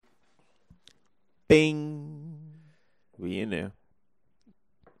Bing. We in there.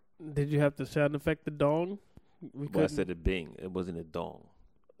 Did you have to sound effect the dong? Well, I said a bing. It wasn't a dong.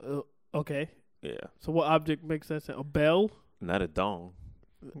 Okay. Yeah. So what object makes that sound? A bell? Not a dong.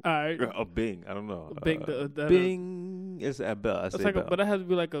 All right. A bing. I don't know. Bing. Bing. It's a bell. I say like bell. but that has to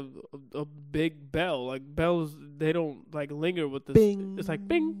be like a big bell. Like bells, they don't like linger with this. Bing. It's like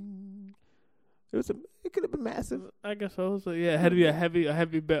bing. It could have been massive. I guess so. So yeah, it had to be a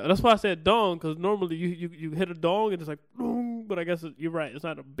heavy bell. That's why I said dong, because normally you hit a dong and it's like dong, but I guess you're right. It's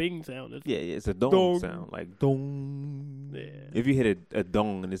not a bing sound. It's It's a dong, dong. sound, like dong. Yeah. If you hit a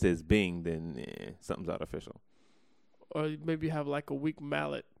dong and it says bing, then something's artificial. Or maybe have like a weak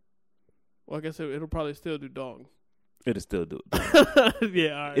mallet. Well, I guess it'll probably still do dong. It'll still do it.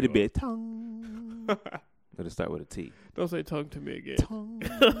 Yeah, all right. It'll be a tongue. It'll start with a T. Don't say tongue to me again. Tongue.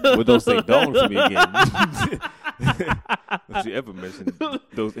 Well, don't say dong to me again. Don't you ever mention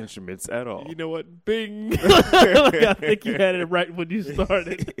those instruments at all. You know what? Bing. Like, I think you had it right when you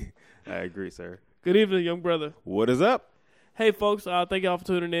started. I agree, sir. Good evening, young brother. What is up? Hey, folks. Thank y'all for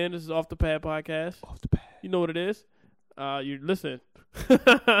tuning in. This is Off the Pad Podcast. Off the pad. You know what it is. You're listening.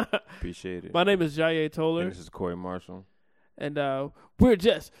 Appreciate it. My name is Jaye Toller. And this is Corey Marshall. And we're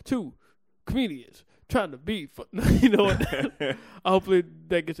just two comedians trying to be fun. You know what? Hopefully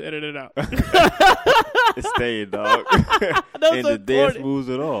that gets edited out. It's staying, dog. Was and so the dance corny. moves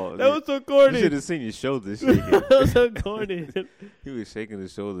at all. That was so corny. You should have seen your shoulders shaking. That was so corny. He was shaking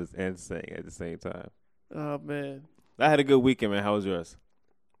his shoulders and saying at the same time. Oh, man. I had a good weekend, man. How was yours?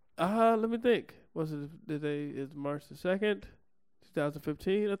 Let me think. What's it? Today is March the 2nd,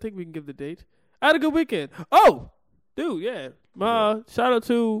 2015. I think we can give the date. I had a good weekend. Oh, dude, yeah. Shout out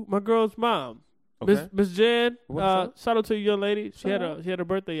to my girl's mom, Okay. Miss Jan. What's up? Shout out to a young lady. She Shout had her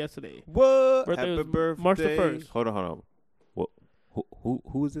birthday yesterday. What? Birthday Happy was birthday. March the 1st. Hold on. What?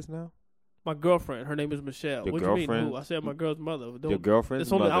 Who is this now? My girlfriend. Her name is Michelle. Your What do you mean? girlfriend? Who? I said my girl's mother. Your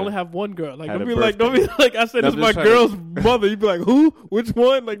girlfriend's mother. I only have one girl. Like had don't a be like I said No, it's I'm my just trying girl's mother. You be like who? Which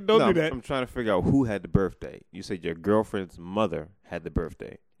one? Like don't No, do that. I'm trying to figure out who had the birthday. You said your girlfriend's mother had the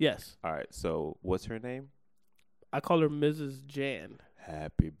birthday. Yes, All right. So what's her name? I call her Mrs. Jan.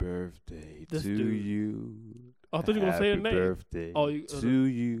 Happy birthday This to dude. you. Oh, I thought you were gonna say her Happy name. birthday Oh, to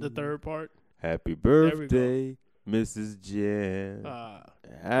you. The third part. Happy we go. birthday, Mrs. Jan.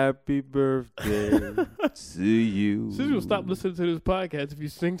 Happy birthday to you. She's gonna stop listening to this podcast if you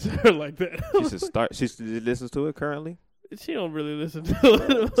sing to her like that. She should start. She listens to it currently. She don't really listen to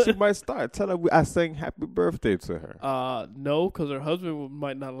it. She might start. Tell her I sang happy birthday to her. No, because her husband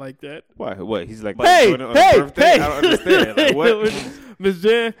might not like that. Why? What? He's like, Hey, doing it on her birthday? hey. I don't understand. Like, what? Miss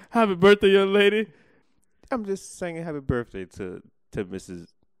Jan, happy birthday, young lady. I'm just singing happy birthday to Mrs.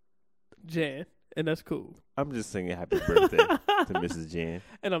 Jan, and that's cool. I'm just singing happy birthday to Mrs. Jan.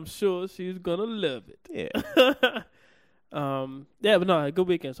 And I'm sure she's gonna love it. Yeah. Yeah, but no, good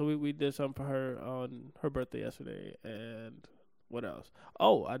weekend. So we did something for her on her birthday yesterday, and what else?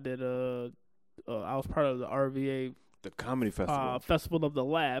 Oh, I did I was part of the RVA The comedy festival. Festival of the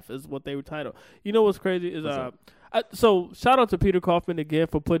Laugh is what they were titled. You know what's crazy is so shout out to Peter Kaufman again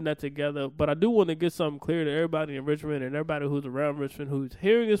for putting that together. But I do want to get something clear to everybody in Richmond and everybody who's around Richmond who's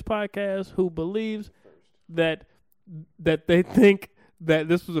hearing this podcast who believes that they think that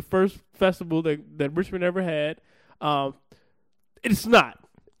this was the first festival that Richmond ever had. It's not.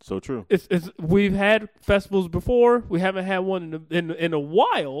 So true. It's we've had festivals before. We haven't had one in a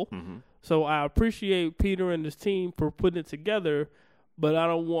while. Mm-hmm. So I appreciate Peter and his team for putting it together, but I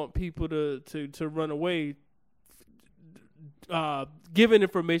don't want people to run away giving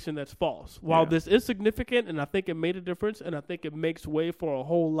information that's false. While this is significant, and I think it made a difference, and I think it makes way for a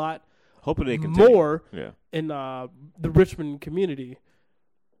whole lot Hoping they continue. more Yeah. in the Richmond community.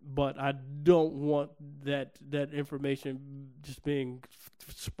 But I don't want that information just being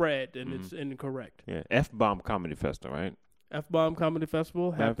spread and it's incorrect. Yeah. F-Bomb Comedy Festival, right? F-Bomb Comedy Festival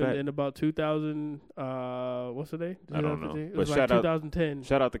Matter of happened fact- in about 2000. What's the day? I don't know. It But was like shout out- 2010.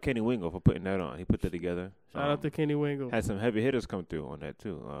 Shout out to Kenny Wingle for putting that on. He put that together. Shout out to Kenny Wingle. Had some heavy hitters come through on that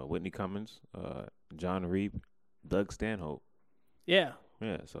too. Whitney Cummings, John Reep, Doug Stanhope. Yeah.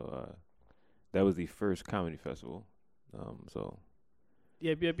 Yeah, so that was the first comedy festival. So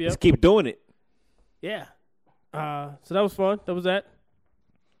Yep. let's keep doing it. Yeah. So that was fun. That was that.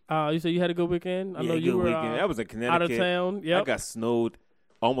 You said you had a good weekend. I know you were I was in Connecticut. out of town. Yep. I got snowed.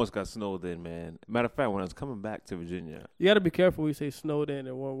 Almost got snowed in, man. Matter of fact, when I was coming back to Virginia. You got to be careful when you say snowed in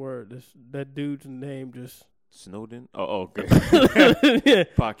one word. That dude's name just. Snowden? Oh, okay. Yeah.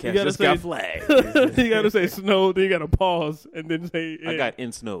 Podcast You gotta just say- got flagged. You got to say snowed, then you got to pause and then say. I got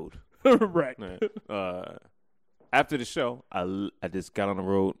in-snowed. right. Right. After the show, I just got on the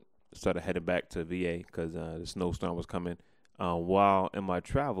road, started heading back to VA because the snowstorm was coming. While in my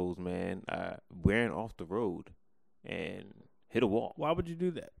travels, man, I ran off the road and hit a wall. Why would you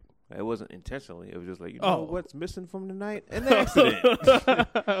do that? It wasn't intentionally. It was just like, what's missing from the night? An Oh. accident.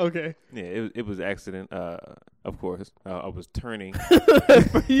 Okay. Yeah, it was accident. Of course, I was turning.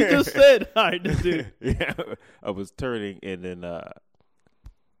 You just said, all right, this dude. Yeah, I was turning and then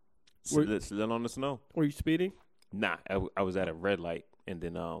slid on the snow. Were you speeding? Nah, I was at a red light and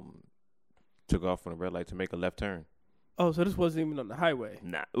then took off from the red light to make a left turn. Oh, so this wasn't even on the highway.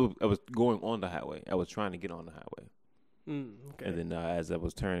 Nah, I was going on the highway. I was trying to get on the highway. Okay. And then as I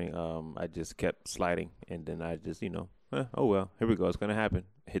was turning, I just kept sliding, and then I just, oh well, here we go, it's gonna happen.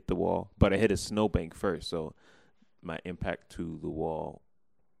 Hit the wall, but I hit a snowbank first, so my impact to the wall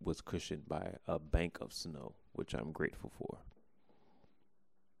was cushioned by a bank of snow, which I'm grateful for.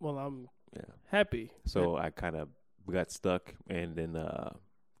 Well, I'm happy. So I kind of got stuck, and then of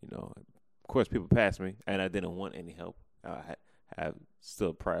course people passed me, and I didn't want any help. I'm still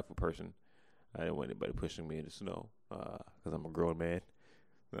a prideful person. I didn't want anybody pushing me in the snow because I'm a grown man.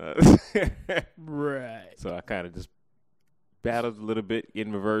 Right. So I kind of just battled a little bit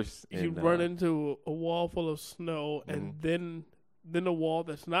in reverse. You run into a wall full of snow and then a wall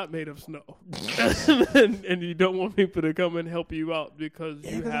that's not made of snow. and you don't want people to come and help you out because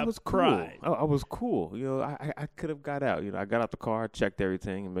you have pride. Cool. I was cool. I could have got out. I got out the car, checked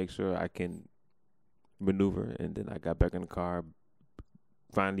everything, and make sure I can maneuver. And then I got back in the car,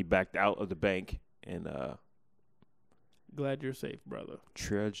 finally backed out of the bank, and glad you're safe, brother.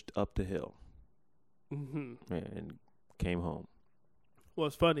 Trudged up the hill. Mm-hmm. And came home.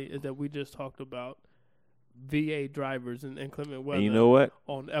 What's funny is that we just talked about VA drivers and inclement weather. And you know what?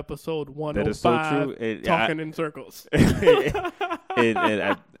 On episode 105, that is so true. talking in circles.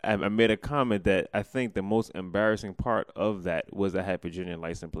 and I made a comment that I think the most embarrassing part of that was I had Virginia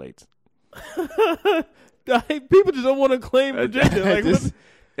license plates. People just don't want to claim Virginia.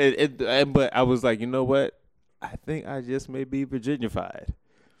 But I was like, you know what? I think I just may be Virginia-fied.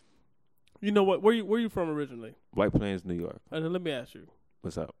 You know what? Where you from originally? White Plains, New York. And then let me ask you.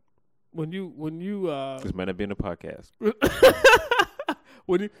 What's up? When you this might not be in a podcast.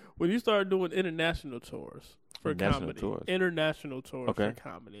 when you started doing international tours for comedy, international tours okay. for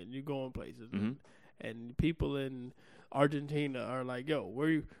comedy, and you go in places, and people in Argentina are like, "Yo, where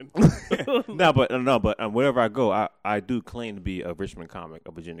you?" No, but wherever I go, I do claim to be a Richmond comic,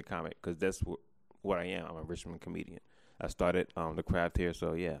 a Virginia comic, because that's what I am. I'm a Richmond comedian. I started the craft here,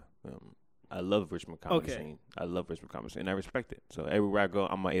 so yeah. I love Richmond comedy scene. I love Richmond comedy scene, and I respect it. So everywhere I go,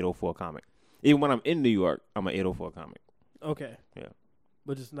 I'm an 804 comic. Even when I'm in New York, I'm an 804 comic. Okay. Yeah.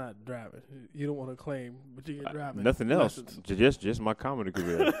 But it's not driving. You don't want to claim Virginia driving. Nothing else. Just my comedy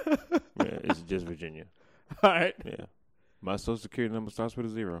career. Yeah, it's just Virginia. All right. Yeah. My social security number starts with a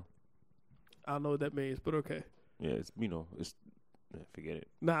 0. I don't know what that means, but okay. Yeah, forget it.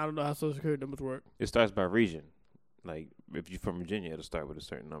 Nah, I don't know how social security numbers work. It starts by region. Like, if you're from Virginia, it'll start with a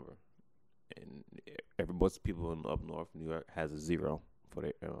certain number. And most people up north, New York, has a 0 for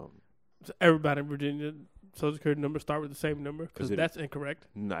their. So everybody in Virginia, social security number start with the same number? Because that's incorrect.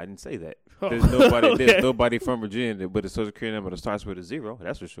 No, I didn't say that. Oh. There's nobody from Virginia with a social security number that starts with a 0.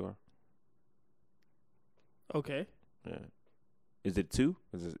 That's for sure. Okay. Yeah. Is it 2?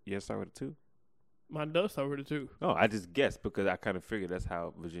 Start with a 2? Mine does start with a 2. Oh, I just guessed because I kind of figured that's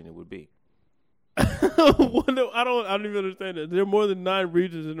how Virginia would be. Well, no, I don't even understand it. There are more than 9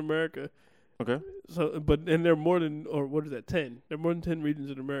 regions in America. Okay. So, there are more than, or what is that? 10. There are more than 10 regions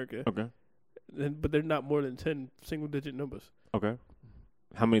in America. Okay. But they're not more than 10 single-digit numbers. Okay.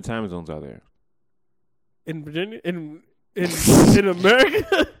 How many time zones are there? In Virginia, in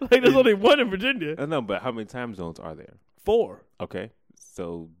America, like there's only one in Virginia. I know, but how many time zones are there? 4. Okay.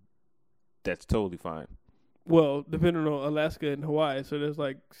 So that's totally fine. Well, depending on Alaska and Hawaii, so there's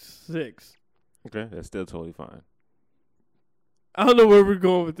like 6. Okay, that's still totally fine. I don't know where we're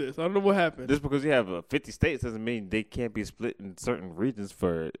going with this. I don't know what happened. Just because you have 50 states doesn't mean they can't be split in certain regions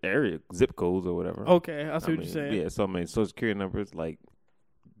for area zip codes or whatever. Okay, I see what you're saying. Yeah, so social security numbers, like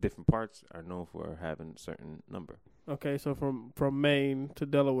different parts, are known for having a certain number. Okay, so from Maine to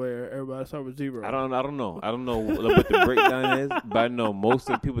Delaware, everybody start with 0. I don't know. I don't know what the breakdown is, but I know most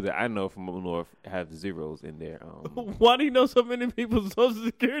of the people that I know from up north have 0s in there. Why do you know so many people's social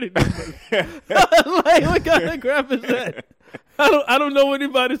security numbers? Like, what kind of crap is that? I don't know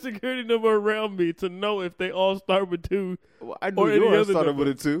anybody's security number around me to know if they all start with 2. Well, I knew yours started with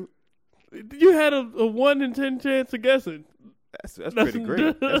a 2. You had a 1 in 10 chance of guessing. That's pretty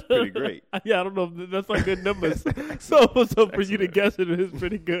great. That's pretty great. Yeah, I don't know if that's like good numbers. So for you to guess it is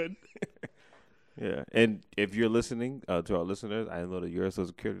pretty good. Yeah, and if you're listening to our listeners, I know that your social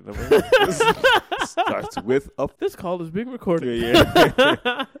security number starts with a. This call is being recorded.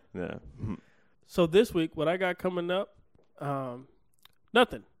 Yeah. Yeah. So this week, what I got coming up,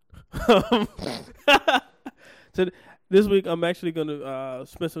 nothing. So this week, I'm actually going to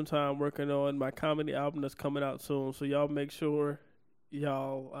spend some time working on my comedy album that's coming out soon. So y'all make sure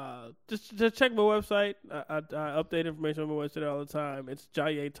y'all just check my website. I update information on my website all the time. It's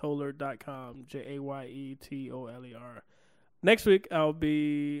jayetoler.com, JAYETOLER. Next week, I'll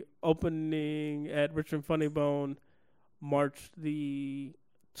be opening at Richmond Funny Bone March the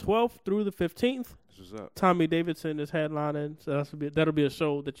 12th through the 15th. What's up? Tommy Davidson is headlining, so that'll be a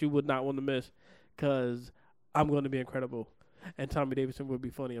show that you would not want to miss because I'm going to be incredible, and Tommy Davidson will be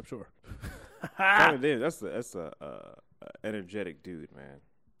funny, I'm sure. Tommy Davidson, that's a energetic dude, man.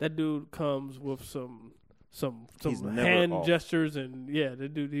 That dude comes with some hand gestures and the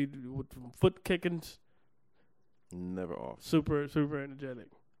dude with some foot kickings. Never off. Super energetic.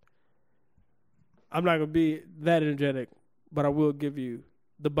 I'm not gonna be that energetic, but I will give you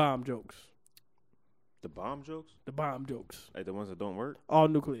the bomb jokes. The bomb jokes? The bomb jokes. Like the ones that don't work? All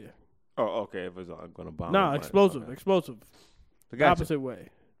nuclear. Oh, okay. If it's I'm gonna bomb. Nah, explosive. Okay. Explosive. Opposite way.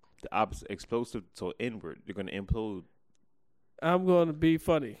 The opposite. Explosive. So inward. You're gonna implode. I'm gonna be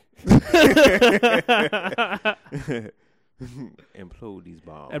funny. Implode these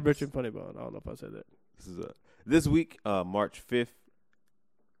bombs. At Richard Funny Bone. I don't know if I said that. This week, March 5th.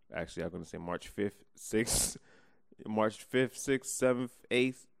 Actually, I'm gonna say March 5th, 6th. March 5th, 6th, 7th,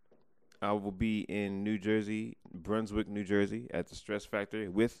 8th. I will be in New Jersey, Brunswick, New Jersey, at the Stress Factory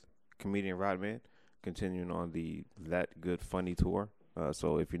with comedian Rodman, continuing on the That Good Funny tour.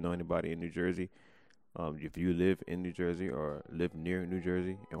 So if you know anybody in New Jersey, if you live in New Jersey or live near New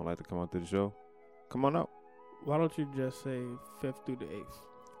Jersey and would like to come out to the show, come on out. Why don't you just say 5th through the 8th?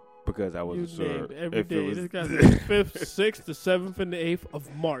 Because I wasn't sure every if day. it was This guy's the 5th, 6th, the 7th, and the 8th of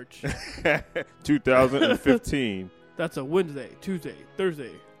March. 2015. That's a Wednesday, Tuesday,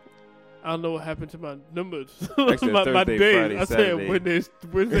 Thursday. I don't know what happened to my numbers. Actually, my Thursday, days. Friday, I Saturday.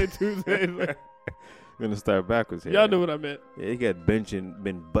 said Wednesday, Tuesday. I'm gonna start backwards here. Y'all know what I meant. Yeah, you got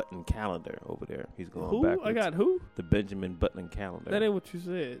Benjamin Button calendar over there. He's going who? backwards. I got who? The Benjamin Button calendar. That ain't what you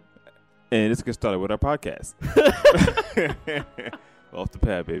said. And let's get started with our podcast. Off the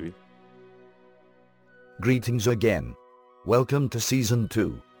pad, baby. Greetings again. Welcome to Season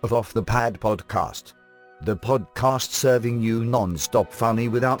 2 of Off the Pad Podcast. The podcast serving you non-stop funny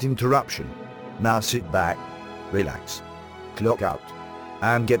without interruption. Now sit back, relax, clock out,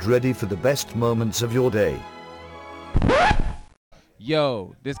 and get ready for the best moments of your day.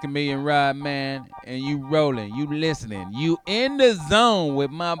 Yo, this comedian Rodman, and you rolling, you listening, you in the zone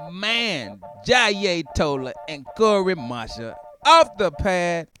with my man, Jaye Tola and Corey Marsha. Off the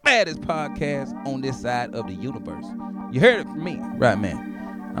Pad, baddest podcast on this side of the universe. You heard it from me,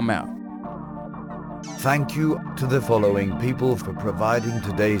 Rodman. I'm out. Thank you to the following people for providing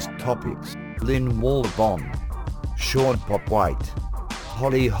today's topics: Lynn Wall-Bond, Sean Pop White,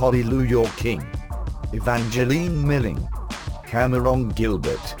 Holly Lou Your King, Evangeline Milling, Cameron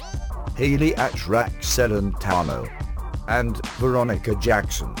Gilbert, Haley Atrak Celentano, and Veronica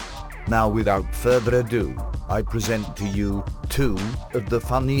Jackson. Now without further ado, I present to you two of the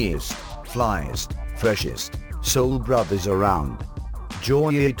funniest, flyest, freshest soul brothers around,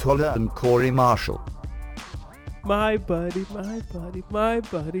 Jaye Tola and Corey Marshall. My buddy, my buddy, my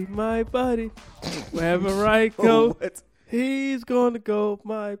buddy, my buddy. Wherever I go, he's gonna go.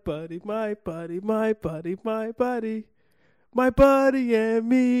 My buddy, my buddy, my buddy, my buddy. My buddy and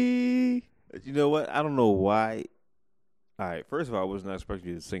me. You know what? I don't know why. All right, first of all, I was not expecting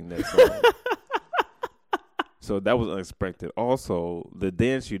you to sing that song. So that was unexpected. Also, the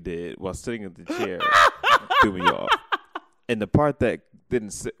dance you did while sitting in the chair threw me off. And the part that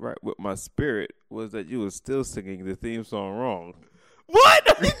didn't sit right with my spirit was that you were still singing the theme song wrong.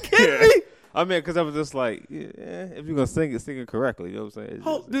 What? Are you kidding me? I mean, because I was just like, if you're going to sing it correctly. You know what I'm saying?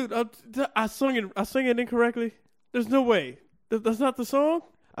 Oh, dude, I sung it incorrectly. There's no way. That's not the song?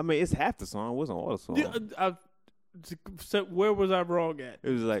 I mean, it's half the song. It wasn't all the song. Where was I wrong at? It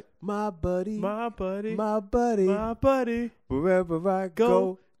was like, my buddy, my buddy, my buddy, my buddy. Wherever I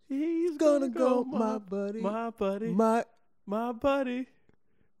go, he's gonna go. My buddy, my buddy, my buddy,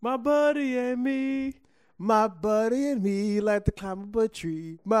 my buddy and me. My buddy and me like to climb up a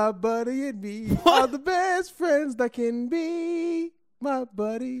tree. My buddy and me are the best friends that can be. My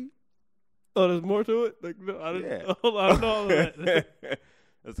buddy. Oh, there's more to it? Like, no, I didn't. Yeah. Hold on, I know all of that.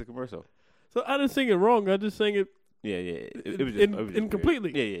 That's a commercial. So I didn't sing it wrong. I just sang it. Yeah. It was just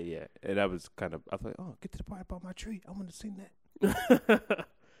incompletely. Yeah. And I was kind of. I thought, oh, get to the part about my tree. I want to sing that.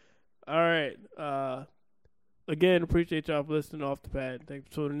 All right. Again, appreciate y'all for listening off the pad. Thanks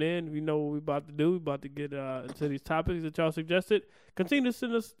for tuning in. We know what we're about to do. We're about to get into these topics that y'all suggested. Continue to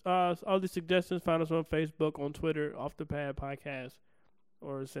send us all these suggestions. Find us on Facebook, on Twitter, Off the Pad Podcast,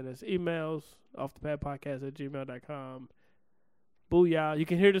 or send us emails, offthepad.podcast@gmail.com. Booyah. You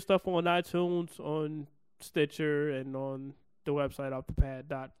can hear this stuff on iTunes, on Stitcher, and on the website,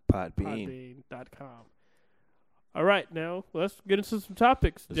 offthepad.podbean.com. All right, now let's get into some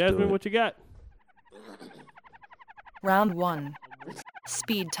topics. Jasmine, what you got? Round 1.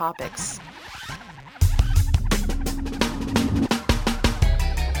 Speed topics.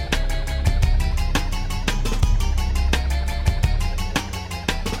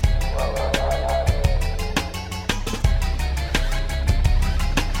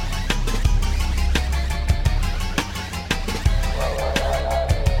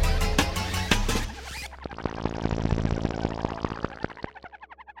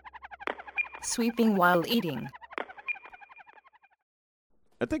 Sweeping while eating.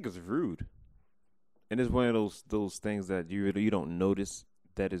 I think it's rude, and it's one of those things that you don't notice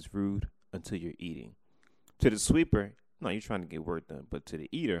that is rude until you're eating. To the sweeper, no, you're trying to get work done, but to the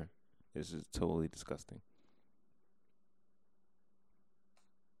eater, this is totally disgusting.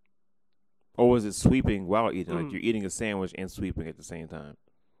 Or was it sweeping while eating? Like you're eating a sandwich and sweeping at the same time.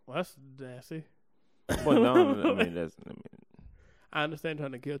 Well, that's nasty. Well, no, I mean I understand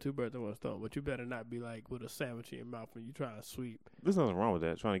trying to kill two birds with one stone, but you better not be like with a sandwich in your mouth when you try to sweep. There's nothing wrong with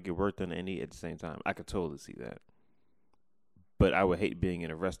that. Trying to get work done and eat at the same time. I could totally see that. But I would hate being in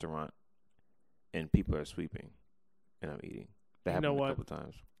a restaurant and people are sweeping and I'm eating. That happened a couple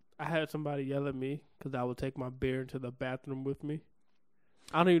times. I had somebody yell at me because I would take my beer into the bathroom with me.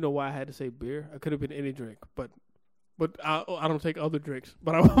 I don't even know why I had to say beer. I could have been any drink, but I don't take other drinks.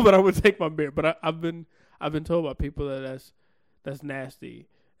 But I would take my beer. But I've been told by people that's nasty,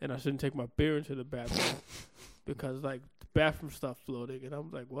 and I shouldn't take my beer into the bathroom because like the bathroom stuff floating, and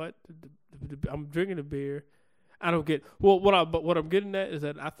I'm like, what? I'm drinking a beer. I don't get what I'm getting at is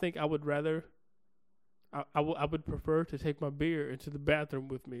that I think I would rather. I would prefer to take my beer into the bathroom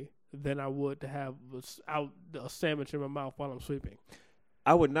with me than I would to have a sandwich in my mouth while I'm sweeping.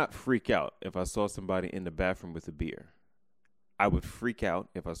 I would not freak out if I saw somebody in the bathroom with a beer. I would freak out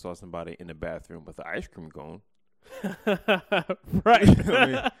if I saw somebody in the bathroom with an ice cream cone. Right.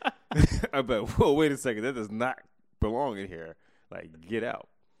 I bet, whoa, wait a second. That does not belong in here. Like, get out.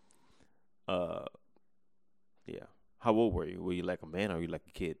 Yeah. How old were you? Were you like a man or were you like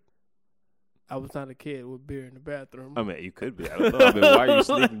a kid? I was not a kid with beer in the bathroom. I mean, you could be. I don't know. I mean, why are you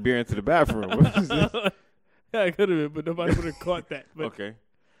sneaking beer into the bathroom? Yeah, I could have been, but nobody would have caught that. But okay.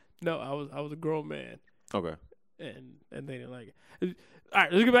 No, I was a grown man. Okay. And they didn't like it. All right,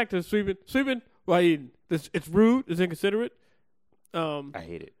 let's get back to sweeping. Sweeping while eating. It's rude. It's inconsiderate. I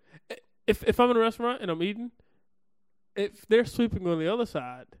hate it. If I'm in a restaurant and I'm eating, if they're sweeping on the other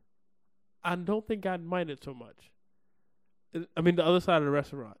side, I don't think I'd mind it so much. I mean, the other side of the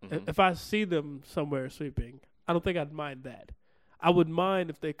restaurant. Mm-hmm. If I see them somewhere sweeping, I don't think I'd mind that. I would mind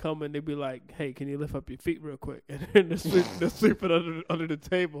if they come and they'd be like, "Hey, can you lift up your feet real quick?" And they're sweeping under the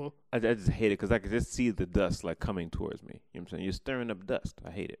table. I just hate it because I could just see the dust like coming towards me. You know what I'm saying? You're stirring up dust.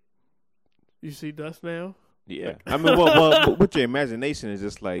 I hate it. You see dust now? Yeah. I mean, well, with your imagination is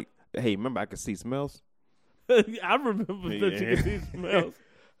just like, hey, remember I could see smells? I remember that you could see smells.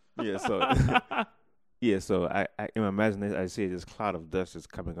 Yeah, so I in my imagination, I see this cloud of dust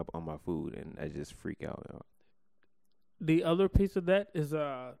just coming up on my food, and I just freak out. You know? The other piece of that is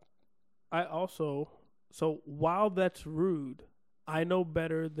so while that's rude, I know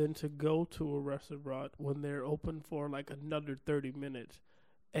better than to go to a restaurant when they're open for like another 30 minutes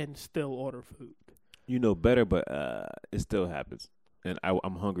and still order food. You know better, but it still happens. And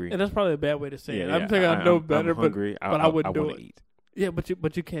I'm hungry. And that's probably a bad way to say it. Yeah, I'm saying I know better, I'm hungry, but I wouldn't do it. Eat. Yeah, but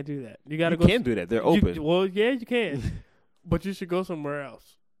you can't do that. You gotta go. You can't do that. They're open. Well, yeah, you can. But you should go somewhere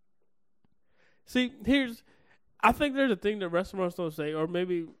else. See, I think there's a thing that restaurants don't say, or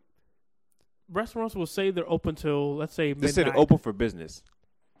maybe restaurants will say they're open till, let's say, midnight. They say they're open for business.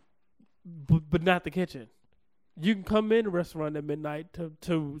 But not the kitchen. You can come in a restaurant at midnight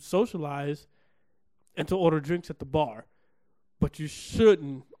to socialize and to order drinks at the bar. But you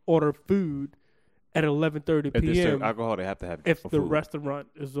shouldn't order food at 11:30 p.m. If they serve alcohol, they have to have if food. The restaurant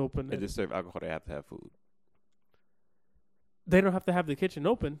is open. If they serve alcohol, they have to have food. They don't have to have the kitchen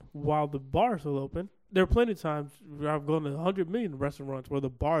open while the bar is still open. There are plenty of times where I've gone to 100 million restaurants where the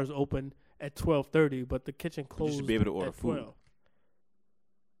bar is open at 12:30, but the kitchen closed. You should be able to order at 12. food.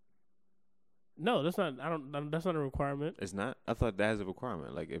 No, that's not. That's not a requirement. It's not. I thought that is a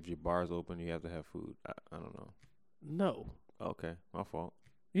requirement. Like if your bar is open, you have to have food. I don't know. No. Okay, my fault.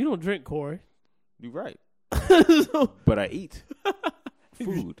 You don't drink, Corey. You're right. So, But I eat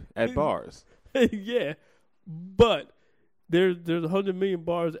food at bars. yeah, but there's 100 million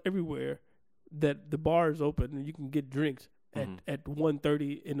bars everywhere that the bar is open and you can get drinks at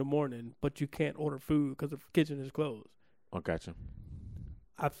 1:30 in the morning, but you can't order food because the kitchen is closed. Oh, gotcha.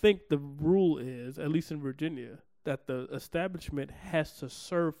 I think the rule is, at least in Virginia, that the establishment has to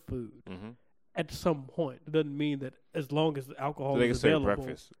serve food at some point. It doesn't mean that as long as the alcohol So they can is serve available.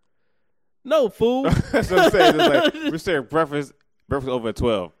 breakfast. No, fool. That's what I'm saying. It's like, we serve breakfast over at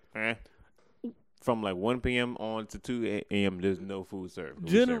 12. From like 1 p.m. on to 2 a.m., there's no food served.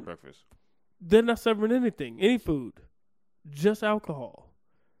 We serve breakfast. They're not serving anything, any food, just alcohol.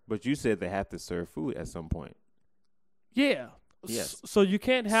 But you said they have to serve food at some point. Yeah. Yes. So you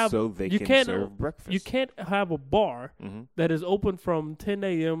can't have. So they you can can't, serve breakfast. You can't have a bar that is open from 10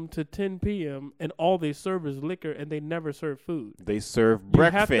 a.m. to 10 p.m. and all they serve is liquor and they never serve food. They serve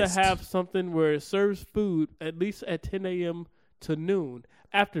breakfast. You have to have something where it serves food at least at 10 a.m. to noon.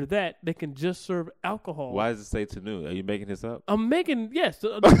 After that, they can just serve alcohol. Why does it say to noon? Are you making this up? I'm making, yes.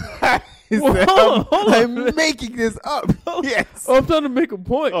 Hold on. I'm making this up. Yes. Oh, I'm trying to make a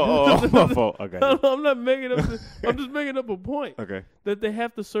point. My fault. Okay. I'm not making up. I'm just making up a point. Okay. That they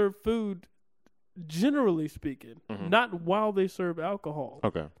have to serve food, generally speaking, not while they serve alcohol.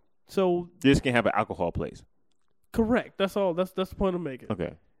 Okay. So you just can't have an alcohol place. Correct. That's all. That's the point I'm making.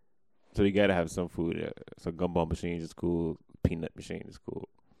 Okay. So you gotta have some food. So gumball machines is cool. Peanut machine is cool.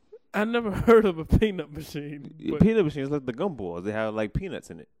 I never heard of a peanut machine. Peanut machines like the gumballs. They have like peanuts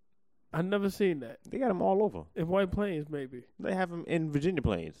in it. I never seen that. They got them all over. In White Plains, maybe. They have them in Virginia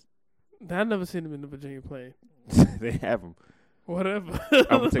Plains. I never seen them in the Virginia Plains. They have them. Whatever. I'm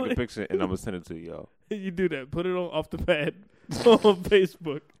gonna take a picture and I'm gonna send it to y'all. You do that. Put it on Off the Pad on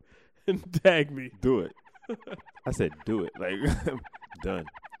Facebook and tag me. Do it. I said do it. Like done.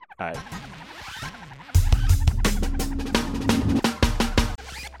 All right.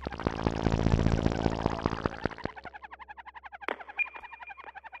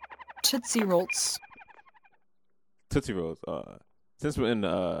 Tootsie Rolls. Tootsie Rolls. Since we're in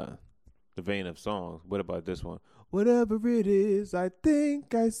the vein of songs, what about this one? Whatever it is, I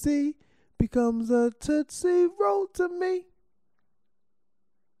think I see becomes a Tootsie Roll to me.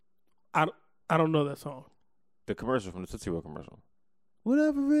 I don't know that song. The commercial from the Tootsie Roll commercial.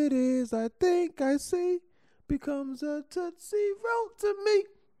 Whatever it is, I think I see becomes a Tootsie Roll to me.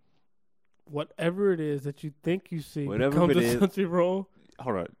 Whatever it is that you think you see Whatever becomes it a is. Tootsie Roll.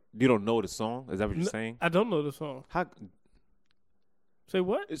 Hold on. You don't know the song? Is that what you're saying? I don't know the song. How? Say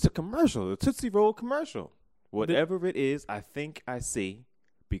what? It's a commercial. The Tootsie Roll commercial. Whatever it is, I think I see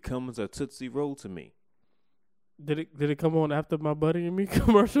becomes a Tootsie Roll to me. Did it come on after My Buddy and Me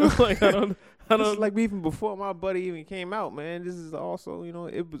commercial? Like I don't. It's like even before My Buddy even came out, man. This is also,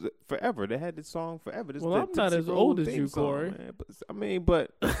 it was forever. They had this song forever. This Well, I'm not as old as you, Corey.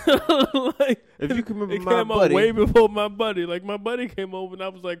 But like, if you can remember it My came Buddy, out way before My Buddy. Like My Buddy came over when I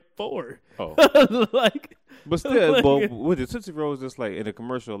was like 4. Oh, like, but still, like, well, with the Tootsie Roll, just like in a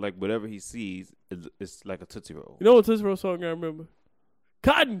commercial, like whatever he sees, it's like a Tootsie Roll. You know what Tootsie Roll song I remember?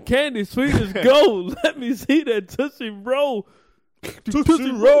 Cotton candy, sweet as gold. Let me see that Tootsie Roll.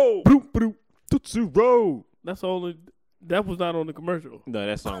 Tootsie Roll. Tootsie Roll. That's only. That was not on the commercial. No,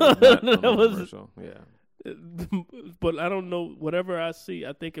 that song was not on the That was- commercial. Yeah. But I don't know. Whatever I see,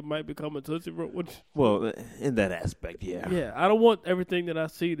 I think it might become a Tootsie Roll. Which, Well, in that aspect, yeah. yeah, I don't want everything that I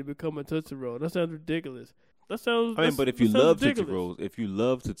see to become a Tootsie Roll. That sounds ridiculous. That sounds. I mean, but if you that sounds love ridiculous.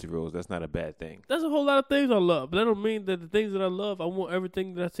 Tootsie Rolls, that's not a bad thing. That's a whole lot of things I love. But that don't mean that the things that I love, I want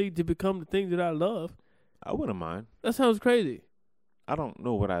everything that I see to become the things that I love. I wouldn't mind. That sounds crazy. I don't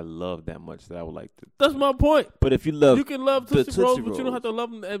know what I love that much that I would like to. That's my point. But if you love, You can love the Tootsie Rolls, Tootsie but you don't have to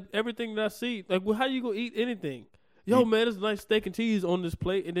love them, everything that I see. Like, well, how you gonna eat anything? Yo, man, there's a nice steak and cheese on this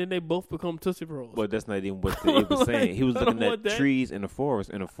plate, and then they both become Tootsie Rolls. but that's not even what he was saying. He was I don't looking want at that. trees in the forest,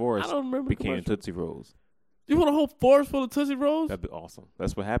 and the I forest don't remember the became commercial. Tootsie Rolls. You want a whole forest full of Tootsie Rolls? That'd be awesome.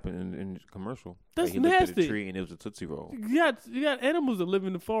 That's what happened in the commercial. That's Like, he looked at nasty. a tree, and it was a Tootsie Roll. You got animals that live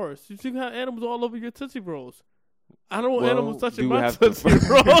in the forest. You got animals all over your Tootsie Rolls. I don't want Well, animals touching you my have to- Tootsie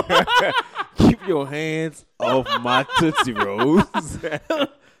Roll. Keep your hands off my Tootsie Rolls.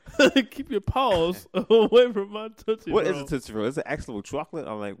 Keep your paws away from my Tootsie What Roll. is a Tootsie Roll? Is it actual chocolate?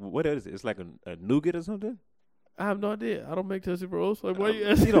 I'm like, what is it? It's like a nougat or something? I have no idea. I don't make Tootsie Rolls. Like, why are you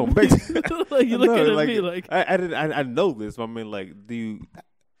asking You don't me? make- Like, you looking No, at me like, I know this, but I mean, like,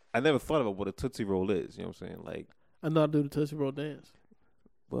 I never thought about what a Tootsie Roll is. You know what I'm saying? Like, I know how to do the Tootsie Roll dance.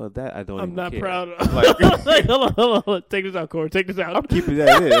 well, that I don't I'm even not care. proud of Like, like, hold on. Take this out, Corey. Take this out. I'm keeping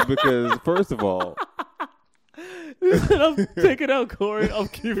that in because, first of all, I'm taking out Corey. I'm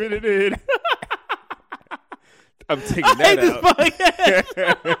keeping it in. I'm taking that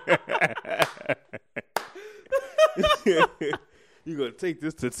out. You gonna take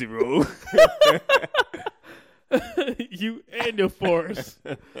this Tootsie Roll? You and your force.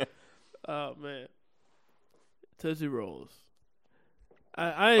 Oh man, Tootsie Rolls.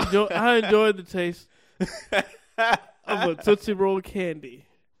 I enjoy the taste of a Tootsie Roll candy.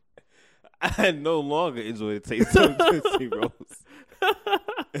 I no longer enjoy the taste of Tootsie Rolls.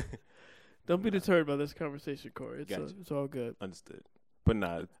 Don't be deterred by this conversation, Corey. Gotcha. It's all good. Understood. But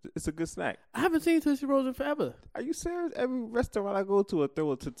nah, it's a good snack. I haven't seen Tootsie Rolls in forever. Are you serious? Every restaurant I go to will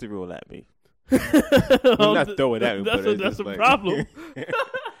throw a Tootsie Roll at me. Well, not throw it at me, but it's that's just a like- problem.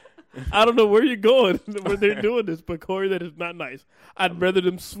 I don't know where you're going when they're doing this, but Corey, that is not nice. I'd rather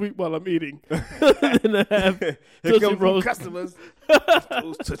them sweet while I'm eating than to have Here Tootsie come Rolls. customers.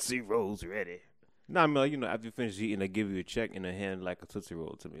 Those Tootsie Rolls ready. Nah, I mean, like, after you finish eating, they give you a check in the hand like a Tootsie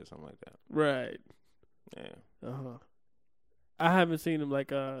Roll to me or something like that. Right. Yeah. Uh-huh. I haven't seen them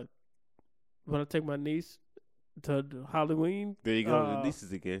like when I take my niece to Halloween. There you go, the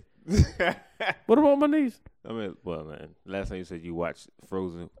nieces again. What about my niece? I mean, well, man, last time you said you watched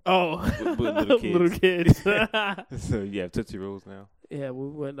Frozen Oh, with little kids. little kids. So you have Tootsie Rolls now? Yeah, we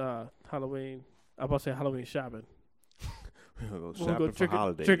went Halloween. I'm about to say Halloween shopping. We'll go We'll shopping go for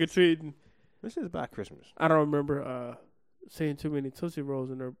holidays. trick or treating. This is about Christmas. I don't remember seeing too many Tootsie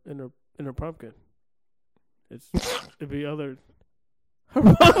Rolls in her pumpkin. It'd be other her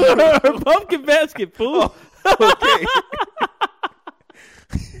pumpkin basket, fool. Okay.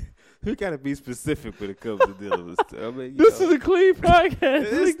 We gotta be specific when it comes to dealing with stuff. I mean, This is a clean podcast.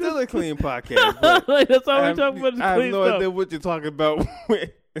 it's still a clean podcast. But Like, that's all we're talking about. Is I have clean no stuff. idea what you're talking about.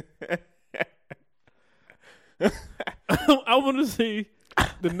 I want to see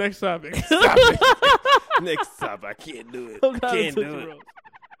the next topic. Stop it. Next time, I can't do it. I'm I not a can't do Tootsie it. Roll.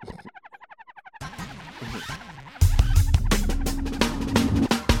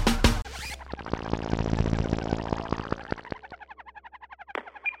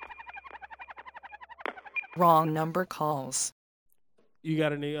 Wrong number calls. You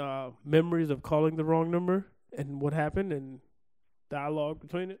got any memories of calling the wrong number and what happened and dialogue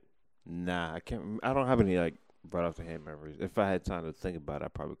between it? Nah, I can't. I don't have any like right off the hand memories. If I had time to think about it, I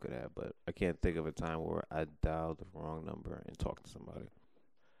probably could have, but I can't think of a time where I dialed the wrong number and talked to somebody.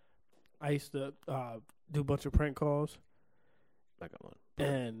 I used to do a bunch of prank calls, Like I'm on.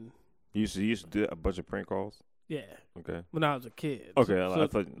 and You used to do a bunch of prank calls. yeah, Okay. when I was a kid. Okay, So I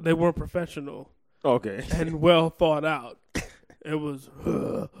thought. they weren't professional Okay. and well thought out. It was,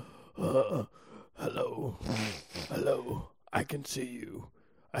 hello, I can see you.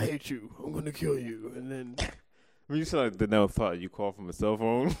 I hate you. I'm gonna kill you. And then When you said like the never thought you call from a cell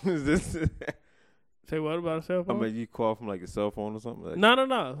phone, is this? say what about a cell I phone? mean, you call from like a cell phone or something. Like No,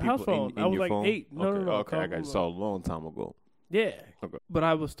 people house phone. in I was your like phone? 8. No, Okay, no. Okay, I got you. Call Saw a long time ago. Yeah. Okay. But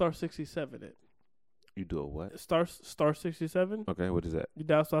I was star 67 it. You do a what? Star 67. Okay, what is that? You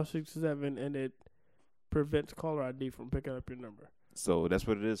dial star 67 and it prevents caller ID from picking up your number. So that's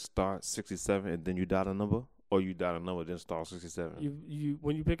what it is. Star 67, and then you dial a number, or you dial a number then star 67. You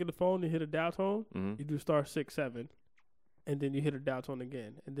when you pick up the phone, you hit a dial tone. Mm-hmm. You do star 67, and then you hit a dial tone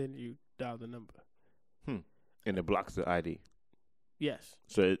again, and then you dial the number. And it blocks the ID. Yes,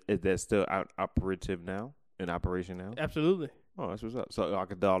 So is that still operative now? In operation now? absolutely. Oh, that's what's up. So I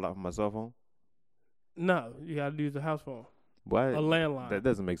could dial out from my cell phone? No, you got to use the house phone, Why? a landline. That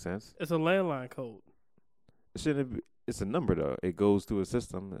doesn't make sense. It's a landline code. Shouldn't it be? It's a number though. It goes through a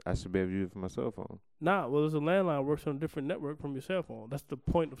system. I should be able to use it for my cell phone. Nah, well, it's a landline works on a different network from your cell phone. That's the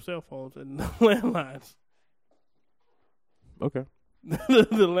point of cell phones and landlines. Okay.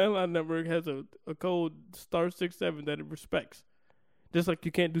 The landline network has a code star 67 that it respects. Just like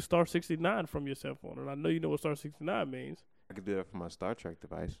you can't do star 69 from your cell phone. And I know you know what star 69 means. I could do that from my Star Trek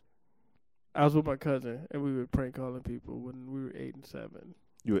device. I was with my cousin, and we were prank calling people when we were 8 and 7.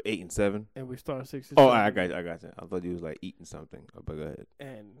 You were 8 and 7. And we started 67. Oh, I got you. I thought you was like eating something. Oh, but go ahead.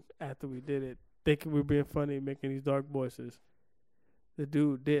 And after we did it, thinking we were being funny, making these dark voices, the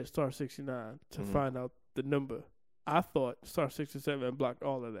dude did star 69 to Mhm. find out the number. I thought star 67 blocked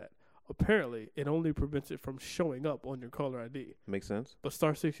all of that. Apparently, it only prevents it from showing up on your caller ID. Makes sense. But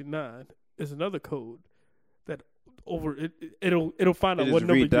star 69 is another code that it'll find out It what just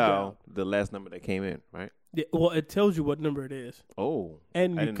number you redial dial. the last number that came in, right? Yeah, well, it tells you what number it is. Oh,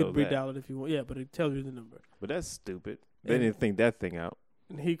 And I you didn't could know that. redial it if you want. Yeah, but it tells you the number. but that's stupid. They And- didn't think that thing out.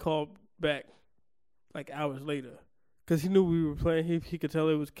 And he called back like hours later because he knew we were playing. He could tell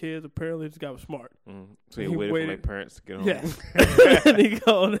it was kids. Apparently, this guy was smart. So he He waited for waited- like parents to get home. Yes. And he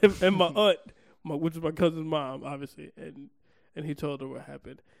called him, and my aunt which is my cousin's mom, obviously, and he told her what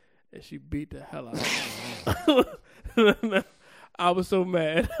happened, and she beat the hell out of him. I was so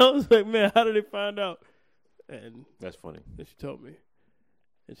mad. I was like, man, how did they find out? And That's funny. then she told me,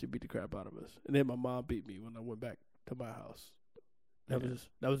 and she beat the crap out of us. And then my mom beat me when I went back to my house. That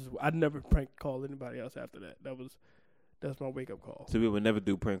was I'd never prank call anybody else after that. That's my wake up call. So we would never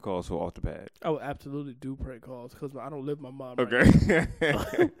do prank calls so off the pad. I would absolutely do prank calls because I don't live with my mom. Okay. Right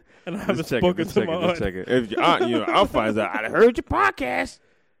now. And I haven't spoken to my aunt. If your aunt, I'll find out. I heard your podcast.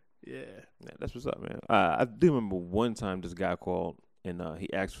 Yeah. That's what's up, man. I do remember one time this guy called and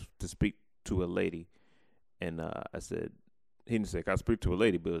he asked to speak to a lady, and I said, he didn't say, "Can I speak to a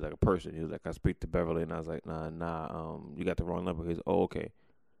lady?" But it was like a person. He was like, "Can I speak to Beverly?" And I was like, "Nah, you got the wrong number." He said, "Oh, okay.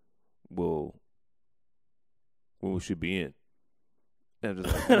 Well, when we should be in?" And I'm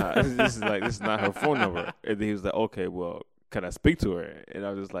just like, "Nah, this is not her phone number." And then he was like, "Okay, well, can I speak to her?" And I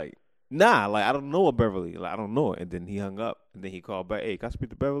was just like, "Nah, like I don't know a Beverly. Like I don't know her." And then he hung up, and then he called back, "Hey, can I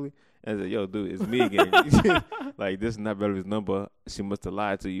speak to Beverly?" And I said, "Yo, dude, it's me again. Like this is not Beverly's number. She must have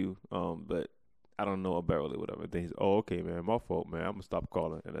lied to you. But I don't know a Beverly, whatever." Then he's, "Oh, okay, man, my fault, man. I'm gonna stop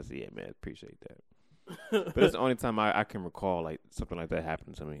calling." And I said, "Yeah, man, appreciate that." But that's the only time I can recall like something like that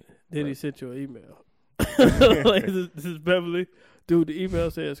happened to me. Then But he sent you an email. Like, this is Beverly. Dude, the email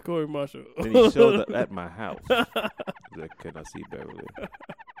says Corey Marshall. then he showed up at my house. He's like, "Can I see Beverly?"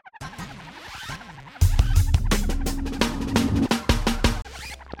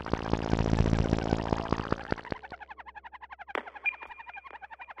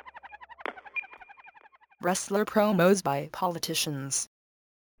 Wrestler promos by politicians.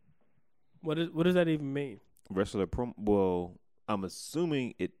 What does that even mean? Wrestler promo. Well, I'm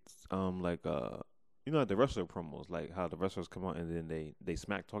assuming it's like the wrestler promos, like how the wrestlers come out and then they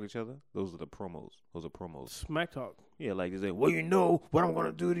smack talk each other. Those are the promos. Smack talk. Yeah, like they say, "Well, you know what I'm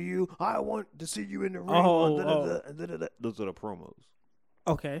gonna do to you. I want to see you in the ring." Those are the promos.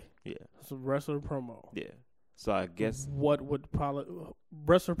 Okay. Yeah, It's a wrestler promo. yeah. So I guess What would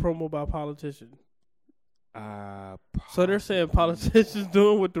wrestler promo by politician? So they're saying politicians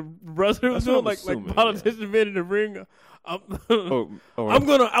doing what the wrestlers That's what doing, I'm like assuming, politicians being in the ring. I'm or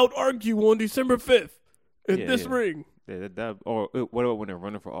gonna out argue on December 5th in Yeah, this yeah. ring. or what about when they're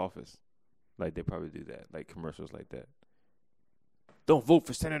running for office? Like they probably do that, like commercials like that. Don't vote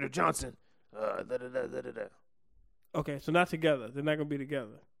for Senator Johnson. Okay, so not together. They're not gonna be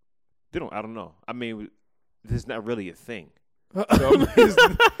together. They don't. I don't know. I mean, this is not really a thing. So, I mean,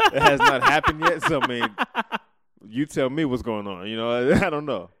 it has not happened yet. So I mean, you tell me what's going on. I don't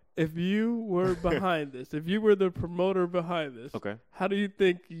know. If you were behind this, if you were the promoter behind this, Okay. how do you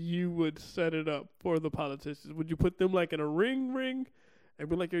think you would set it up for the politicians? Would you put them like in a ring and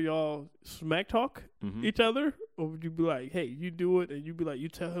be like, y'all smack talk Mhm. each other? Or would you be like, hey, you do it, and you be like, you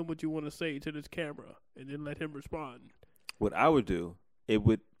tell him what you want to say to this camera and then let him respond? What I would do, it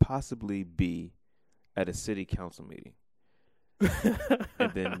would possibly be at a city council meeting,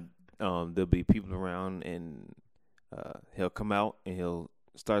 and then there'll be people around, and he'll come out and he'll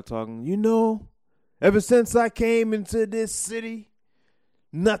start talking. Ever since I came into this city,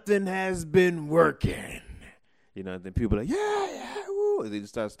 nothing has been working. And then people are like, yeah, woo. And he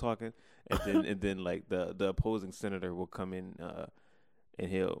just starts talking, and then like the opposing senator will come in, and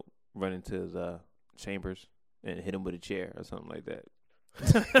he'll run into the chambers and hit him with a chair or something like that.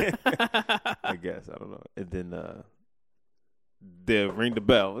 I guess, I don't know. And then they'll ring the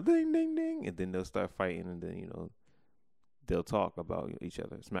bell, ding, ding, ding, and then they'll start fighting, and then they'll talk about each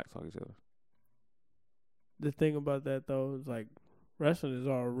other, smack talk each other. The thing about that, though, is like wrestling is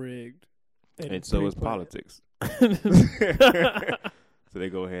all rigged. And so is pre-planned. politics. So they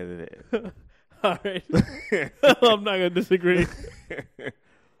go hand in hand. All right. I'm not going to disagree.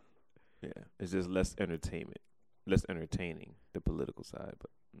 Yeah, it's just less entertaining, the political side. But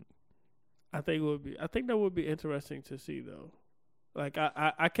I think that would be interesting to see, though. Like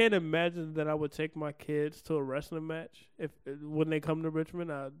I can't imagine that I would take my kids to a wrestling match when they come to Richmond.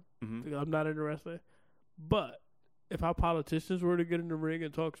 I'm not interested. But if our politicians were to get in the ring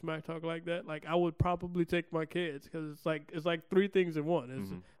and talk smack talk like that, like I would probably take my kids because it's like three things in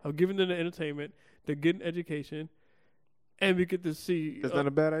one. I'm giving them the entertainment, they're getting education, and we get to see that's not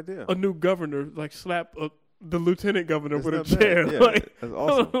a bad idea. a new governor like slap the lieutenant governor That's with a not bad. chair. Yeah, Like, that's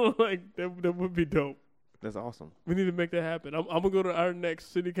awesome. like that would be dope. That's awesome. We need to make that happen. I'm gonna go to our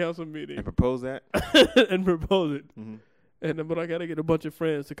next city council meeting And propose that. and propose it. Mm-hmm. But I gotta get a bunch of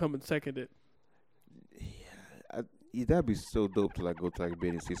friends to come and second it. Yeah, that'd be so dope to like go to like a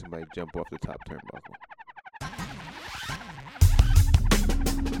bed and see somebody jump off the top turnbuckle.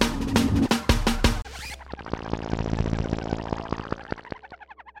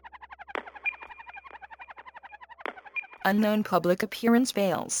 unknown public appearance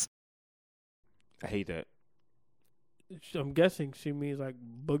fails. I hate that. I'm guessing she means like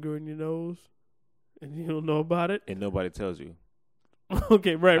booger in your nose, and you don't know about it. And nobody tells you.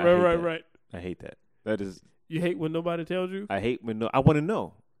 Okay, right. I hate that. That is. You hate when nobody tells you? I hate when I want to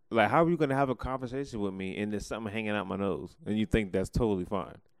know. Like, how are you going to have a conversation with me and there's something hanging out my nose and you think that's totally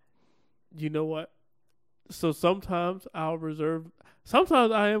fine? You know what? So sometimes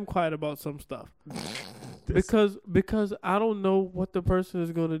sometimes I am quiet about some stuff. because I don't know what the person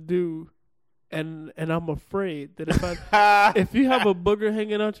is going to do, and I'm afraid that if you have a booger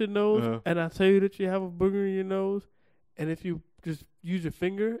hanging out your nose and I tell you that you have a booger in your nose, and if you just use your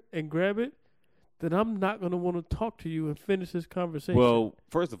finger and grab it, then I'm not going to want to talk to you and finish this conversation. Well,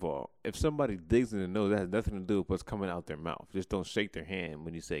 first of all, if somebody digs in the nose, that has nothing to do with what's coming out their mouth. Just don't shake their hand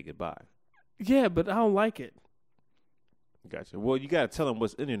when you say goodbye. Yeah, but I don't like it. Gotcha. Well, you got to tell them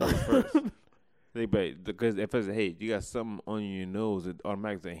what's in your nose first. Because if I say, hey, you got something on your nose, it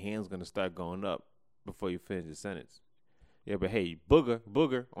automatically the hand's going to start going up before you finish the sentence. Yeah, but hey,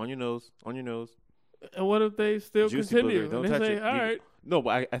 booger on your nose. And what if they still Juicy continue? Booger, don't and they touch say, it. all right. No,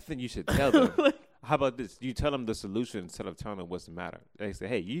 but I think you should tell them. How about this? You tell them the solution instead of telling them what's the matter. They say,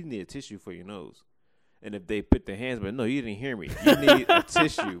 hey, you need a tissue for your nose. And if they put their hands, but no, you didn't hear me. You need a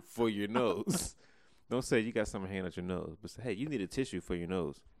tissue for your nose. Don't say you got something hanging out your nose, but say, hey, you need a tissue for your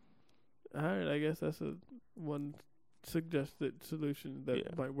nose. All right, I guess that's one suggested solution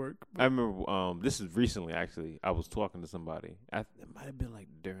that might work. I remember this is recently, actually. I was talking to somebody. It might have been like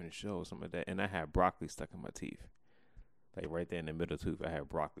during the show or something like that, and I had broccoli stuck in my teeth. Like right there in the middle tooth, I had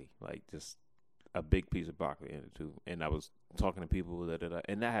broccoli, like just a big piece of broccoli in the tooth. And I was talking to people,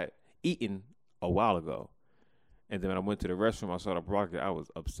 and I had eaten a while ago. And then when I went to the restroom, I saw the broccoli. I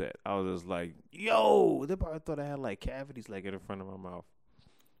was upset. I was just like, yo, they probably thought I had like cavities like in the front of my mouth.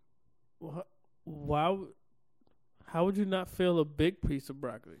 How would you not feel a big piece of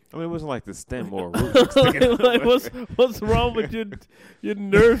broccoli? I mean, it wasn't like the stem or a root. Like what's wrong with your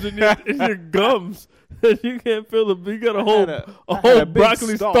nerves and your gums that you can't feel you got a whole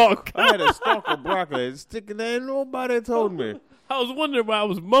broccoli stalk. I had a stalk of broccoli sticking there, and nobody told me. I was wondering why I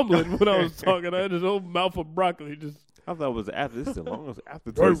was mumbling when I was talking. I had this whole mouth of broccoli just. I thought it was after. This is the longest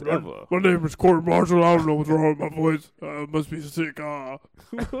aftertaste ever. My name is Corey Marshall. I don't know what's wrong with my voice. I must be sick.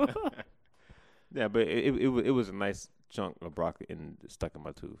 Yeah, but it was a nice chunk of broccoli stuck in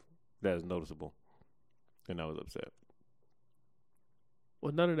my tooth. That is noticeable, and I was upset.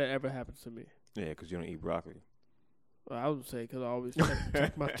 Well, none of that ever happens to me. Yeah, because you don't eat broccoli. Well, I would say because I always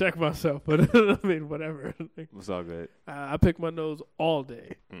check myself, but I mean, whatever. It's all good. I pick my nose all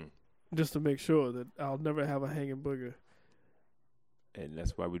day just to make sure that I'll never have a hanging booger. And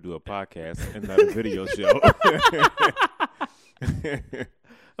that's why we do a podcast and not a video show.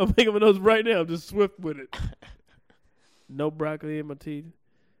 I'm picking my nose right now. I'm just swift with it. No broccoli in my teeth.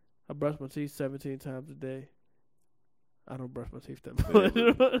 I brush my teeth 17 times a day. I don't brush my teeth that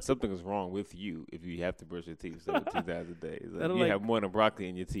much. Something is wrong with you if you have to brush your teeth 17 times a day. You have more than broccoli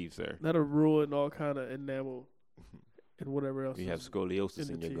in your teeth, sir. That'll ruin all kind of enamel and whatever else. You have scoliosis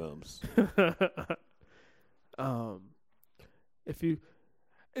in your gums.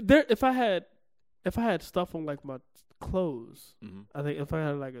 If I had stuff on like my clothes, I think if I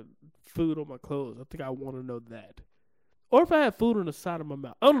had like a food on my clothes, I think I want to know that. Or if I had food on the side of my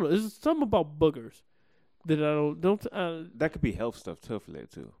mouth, I don't know. There's something about boogers that I don't. That could be health stuff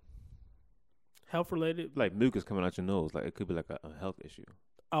related too. Health related, like mucus coming out your nose, like it could be like a health issue.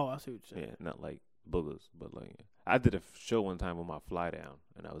 Oh, I see what you're saying. Yeah, not like boogers, but like I did a show one time with my fly down,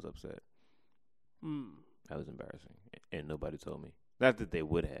 and I was upset. That was embarrassing, and nobody told me. Not that they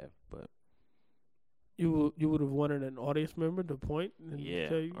would have, but you would have wanted an audience member to point and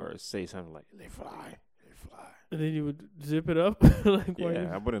tell you, or say something like they fly. And then you would zip it up.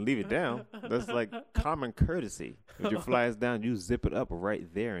 I wouldn't leave it down. That's like common courtesy. If your fly is down, you zip it up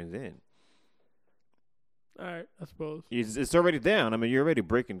right there and then. All right, I suppose. It's already down. I mean, you're already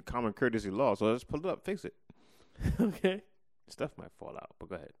breaking common courtesy law, so let's pull it up, fix it. Okay. Stuff might fall out, but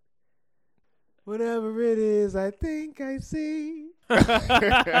go ahead. Whatever it is, I think I see.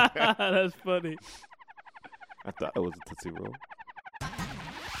 That's funny. I thought it was a Tootsie Roll.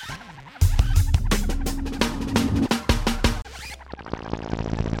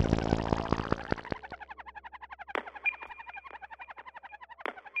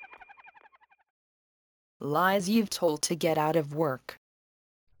 Lies you've told to get out of work.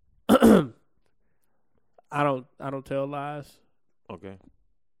 I don't tell lies. Okay.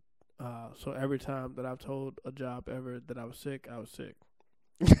 So every time that I've told a job ever that I was sick, I was sick.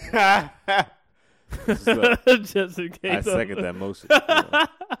 Just in case. I second that motion.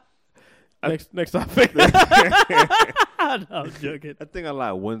 Next topic. No, I'm joking. I think I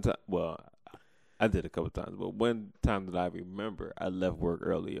lied one time. Well, I did a couple times, but one time that I remember, I left work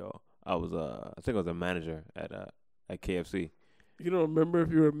early, y'all. I was I think I was a manager at KFC. You don't remember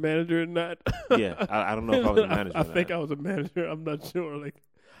if you were a manager or not? Yeah, I don't know if I was a manager. I think I was a manager. I'm not sure. Like,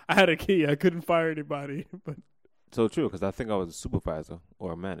 I had a key. I couldn't fire anybody. But so true, because I think I was a supervisor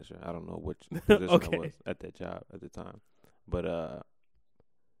or a manager. I don't know which position I was at that job at the time. But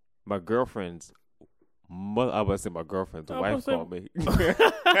my girlfriend's mother, I was saying my girlfriend's wife called me.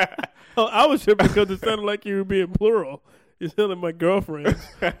 Oh, I was sure because it sounded like you were being plural. You sounded like my girlfriend.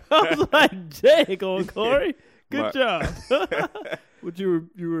 I was like, Jake on Corey. Good job. But you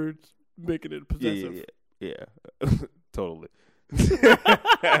were making it possessive. Yeah. Totally.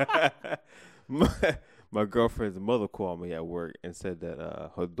 My girlfriend's mother called me at work and said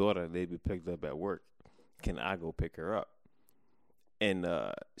that her daughter needed to be picked up at work. Can I go pick her up? And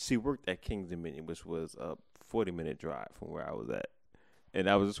she worked at King's Dominion, which was a 40-minute drive from where I was at. And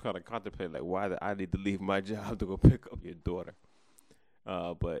I was just kind of contemplating, like, why did I need to leave my job to go pick up your daughter?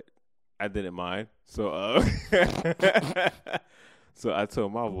 But I didn't mind. So so I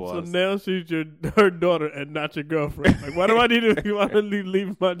told my boss. So now she's her daughter and not your girlfriend. Like, why do I need to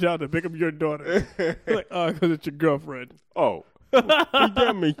leave my job to pick up your daughter? Like, because it's your girlfriend. Oh.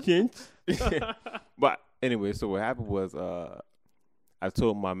 That makes sense. But anyway, so what happened was I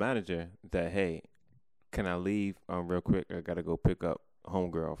told my manager that, hey, can I leave real quick? I got to go pick up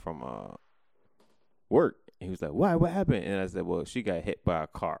homegirl from work. And he was like, why? What happened? And I said, well, she got hit by a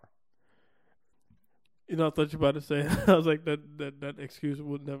car. You know, I thought you were about to say, I was like, that excuse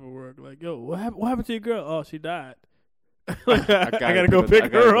would never work. Like, yo, what happened to your girl? Oh, she died. Like, I got to go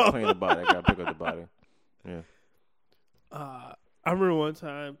pick her up. I got to pick up the body. Yeah. I remember one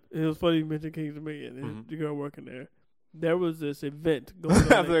time, it was funny you mentioned King's Dominion and the girl working there. There was this event going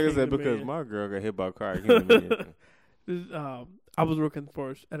on. I think I said because my girl got hit by a car. I was working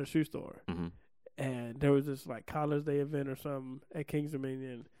at a shoe store, and there was this like College Day event or something at King's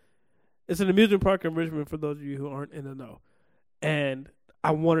Dominion. It's an amusement park in Richmond for those of you who aren't in the know. And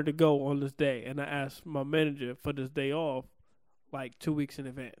I wanted to go on this day, and I asked my manager for this day off like 2 weeks in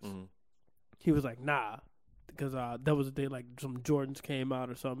advance. He was like, nah, because that was a day like some Jordans came out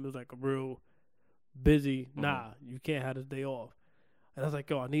or something. It was like a real busy, nah, you can't have this day off. And I was like,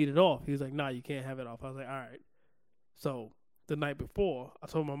 yo, I need it off. He was like, nah, you can't have it off. I was like, all right. So the night before, I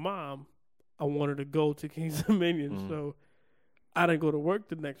told my mom I wanted to go to King's Dominion, so I didn't go to work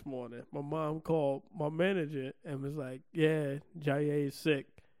the next morning. My mom called my manager and was like, yeah, Jaye is sick,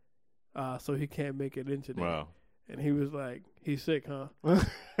 so he can't make it in today. Wow. And he was like, he's sick, huh?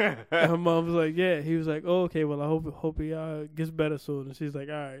 And my mom was like, yeah. He was like, oh, okay, well, I hope he gets better soon. And she's like,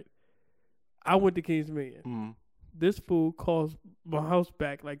 all right. I went to King's Dominion. This fool calls my house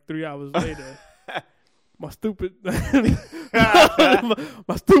back like 3 hours later. My stupid my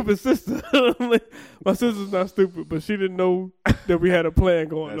stupid sister. My sister's not stupid, but she didn't know that we had a plan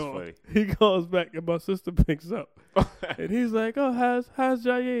going on. Funny. He calls back and my sister picks up. And he's like, oh, how's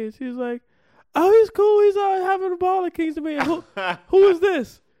Jaye? She's like, oh, he's cool. He's having a ball at King's Dominion. Who is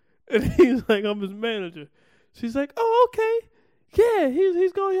this? And he's like, I'm his manager. She's like, oh, okay. Yeah,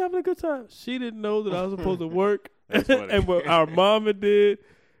 he's going having a good time. She didn't know that I was supposed to work. And what our mama did.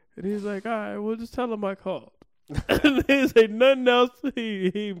 And he's like, all right, well, just tell him I called. And he didn't say nothing else.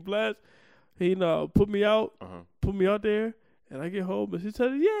 He blast. He put me out there. And I get home and she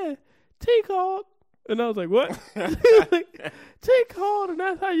said, yeah, T called. And I was like, what? He was like, T called and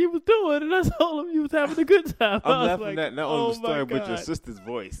that's how you was doing. And I told him you was having a good time. I'm laughing at not only the story, but your sister's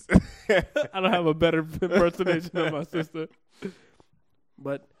voice. I don't have a better impersonation of my sister.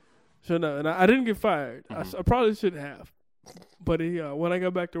 But, so no, and I didn't get fired. I probably shouldn't have. But he, when I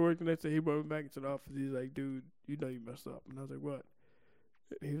got back to work the next day, he brought me back into the office. He's like, dude, you know you messed up. And I was like, what?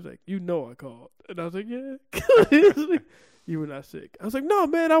 And he was like, you know I called. And I was like, yeah. He was like, you were not sick. I was like, no,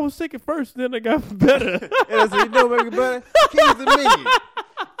 man, I was sick at first, then I got better. And I said, you know what make me better? King's Dominion.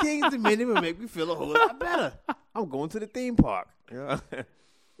 King's Dominion will make me feel a whole lot better. I'm going to the theme park. Yeah,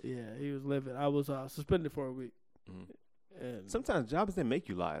 he was living. I was suspended for a week. And sometimes jobs, they make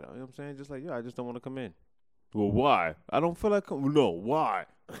you lie, though. You know what I'm saying? Just like, I just don't want to come in. Well, why? I don't feel like coming. No, why?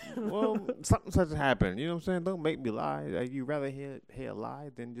 Well, something such happened. You know what I'm saying? Don't make me lie. Like, you rather hear a lie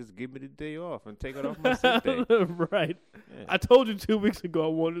than just give me the day off and take it off my sick day. Right. Yeah. I told you 2 weeks ago I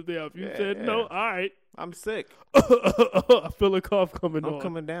wanted the day off. You said, no, all right. I'm sick. I feel a cough coming on. I'm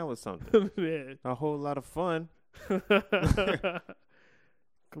coming down with something. Yeah. A whole lot of fun. Coming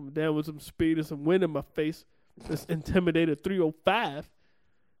down with some speed and some wind in my face. This Intimidator 305.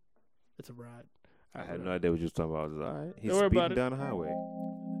 It's a ride. I had no idea what you were talking about. I was like, all right. He's speeding down the highway.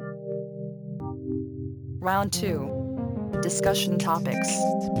 Round 2. Discussion topics.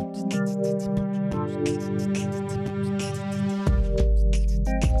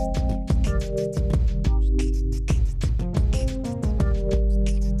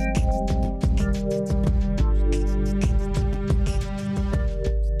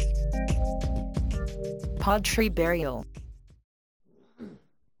 Pod tree burial.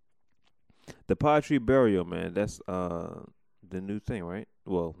 The pod tree burial, man. That's the new thing, right?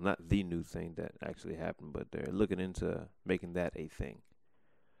 Well, not the new thing that actually happened, but they're looking into making that a thing.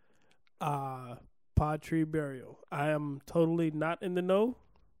 Pod tree burial. I am totally not in the know.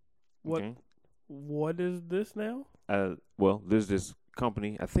 What is this now? Well, there's this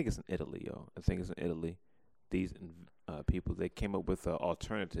company. I think it's in Italy, yo. I think it's in Italy. These people, they came up with an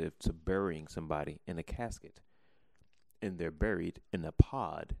alternative to burying somebody in a casket, and they're buried in a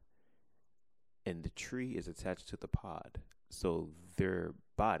pod, and the tree is attached to the pod, so their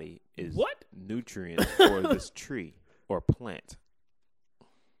body is nutrients for this tree or plant.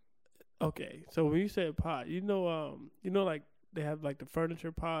 Okay, so when you say pod, like they have like the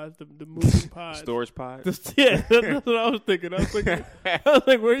furniture pods, the moving pods, Storage pod. Yeah, that's what I was thinking. I was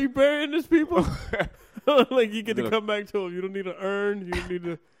like, where are you burying these people? Like you get to come back to them. You don't need an urn. You don't need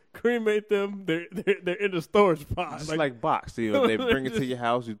to cremate them. They're in the storage pod. Just like box. They bring it to your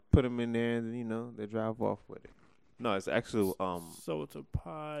house. You put them in there, and they drive off with it. No, it's actually So it's a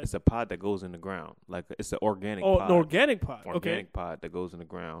pod. It's a pod that goes in the ground. Like it's an organic pod. An organic pod. Organic pod that goes in the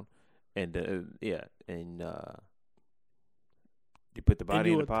ground, and you put the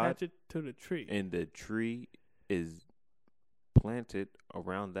body in the pod. Attach it to the tree, and the tree is planted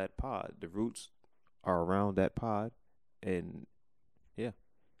around that pod. The roots are around that pod, and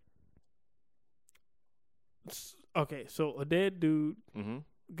okay, so a dead dude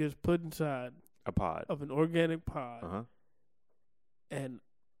gets put inside a pod of an organic pod, and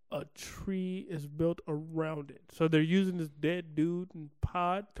a tree is built around it. So they're using this dead dude and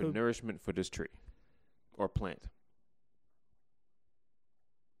pod for nourishment for this tree or plant.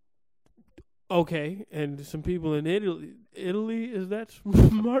 Okay, and some people in Italy, is that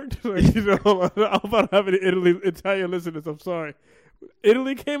smart? I'm about to have any Italian listeners. I'm sorry.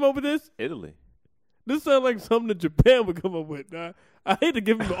 Italy came up with this? Italy. This sounds like something that Japan would come up with. Now, I hate to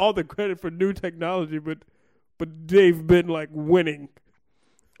give them all the credit for new technology, but they've been like winning.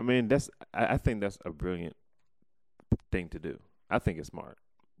 I mean, I think that's a brilliant thing to do. I think it's smart.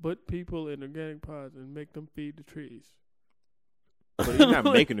 Put people in organic pods and make them feed the trees. But you're not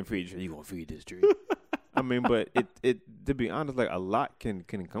making them feed the tree. You're going to feed this tree. I mean, but it to be honest, like a lot can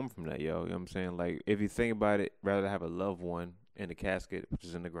come from that, yo. You know what I'm saying? Like if you think about it, rather than have a loved one in a casket, which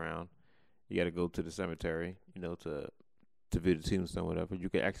is in the ground, you got to go to the cemetery, to view the tombstone, whatever. You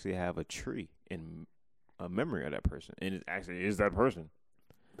could actually have a tree in a memory of that person, and it actually is that person.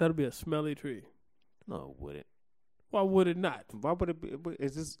 That'll be a smelly tree. No, it wouldn't. Why would it not? Why would it be?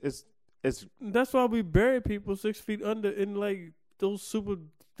 It's. That's why we bury people 6 feet under in like those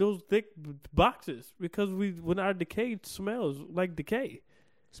thick boxes, because when our decay smells like decay.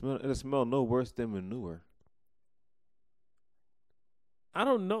 It'll smell no worse than manure. I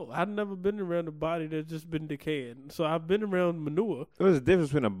don't know. I've never been around a body that's just been decaying. So I've been around manure. There's a difference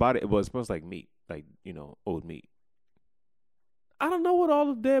between a body. Well, it smells like meat, like old meat. I don't know what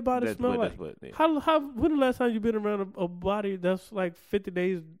all of dead bodies smell like. Yeah. How? When the last time you been around a body that's like 50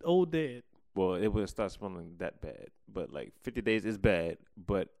 days old dead? Well, it wouldn't start smelling that bad, but like 50 days is bad.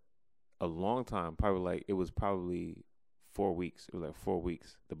 But a long time, it was probably 4 weeks. It was like 4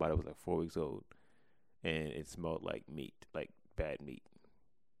 weeks. The body was like 4 weeks old, and it smelled like meat, like bad meat.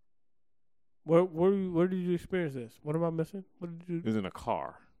 Where did you experience this? What am I missing? What did you? It was in a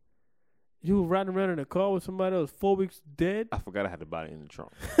car. You were riding around in a car with somebody that was 4 weeks dead? I forgot I had the body in the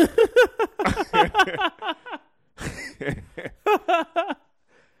trunk.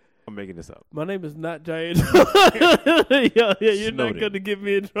 I'm making this up. My name is not Giant. yeah, you're not going to get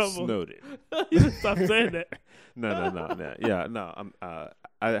me in trouble. Snowden. You just stop saying that. No. Yeah, no. I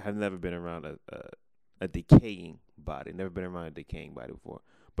have never been around a decaying body. Never been around a decaying body before.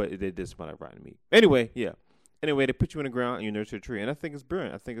 But it did smell like rotten meat. Anyway, they put you in the ground and you nurture a tree. And I think it's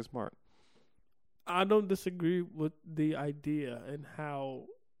brilliant. I think it's smart. I don't disagree with the idea and how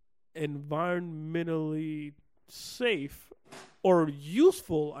environmentally safe or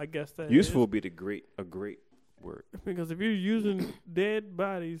useful, I guess that useful is. Would be a great word. Because if you're using dead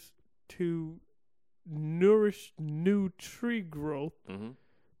bodies to nourish new tree growth,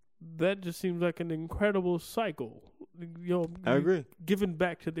 that just seems like an incredible cycle. I agree. Giving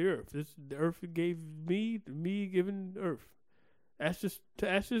back to the earth. The earth gave me giving earth. Ashes to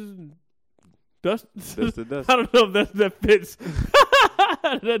ashes and dust to dust. I don't know if that fits.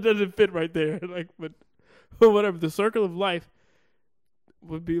 That doesn't fit right there. But whatever. The circle of life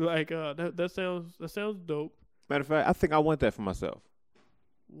would be like that sounds dope. Matter of fact, I think I want that for myself.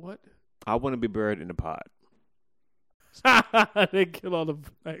 What? I want to be buried in the pod. They kill all the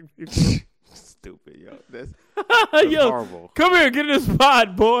black people. Stupid, yo. That's Yo, horrible. come here, get in this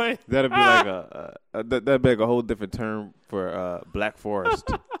pod, boy. That'd be like that'd be like a whole different term for Black Forest.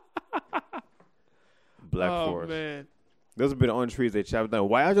 Black Forest. Man. Those would be the only trees they chop down.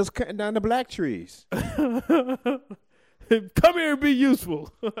 Why are just cutting down the black trees? Come here and be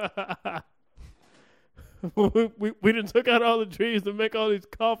useful. we done took out all the trees to make all these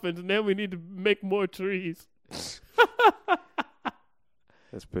coffins, and now we need to make more trees.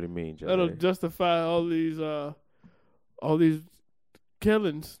 That's pretty mean, Joe. That'll justify all these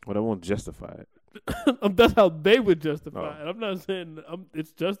killings. Well, that won't justify it. That's how they would justify Oh. it. I'm not saying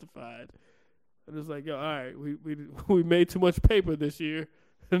it's justified. I'm just like, yo, all right, we made too much paper this year,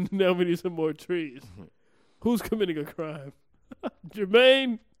 and now we need some more trees. Who's committing a crime?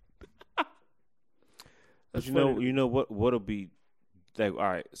 Jermaine. But you know what'll be like. All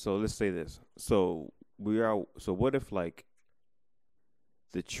right, so let's say this. So what if like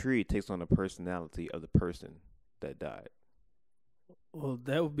the tree takes on the personality of the person that died? Well,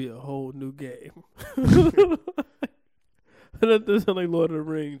 that would be a whole new game. That sounds like Lord of the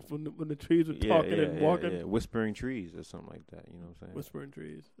Rings when the trees are talking and walking. Yeah. Whispering trees or something like that. You know what I'm saying? Whispering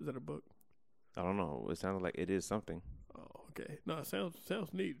Trees. Is that a book? I don't know. It sounds like it is something. Oh, okay. No, it sounds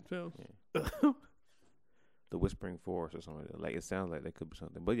neat. Sounds. The Whispering Forest or something like that. Like it sounds like that could be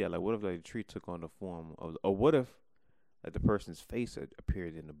something. But yeah, like what if like the tree took on the form of, or what if like the person's face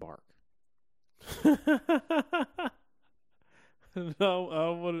appeared in the bark? No, I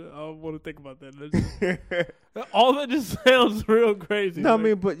don't want to think about that. All that just sounds real crazy. No,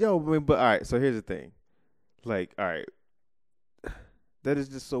 like, but all right. So here's the thing, like, all right, that is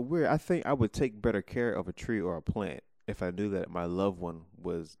just so weird. I think I would take better care of a tree or a plant if I knew that my loved one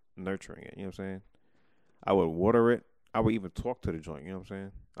was nurturing it. You know what I'm saying? I would water it. I would even talk to the joint. You know what I'm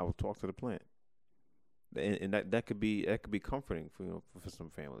saying? I would talk to the plant, and that could be comforting for for some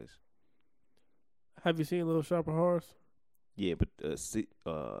families. have you seen Little Shop of Horrors? Yeah, but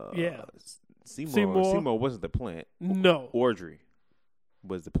Yeah. Seymour wasn't the plant. No. Audrey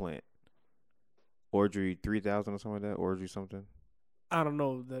was the plant. Audrey 3000 or something like that. Audrey something. I don't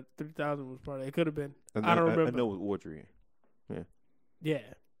know. That 3000 was probably. It could have been. I don't remember. I know it was Audrey. Yeah.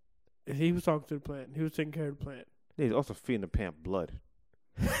 He was talking to the plant. He was taking care of the plant. Yeah, he's also feeding the plant blood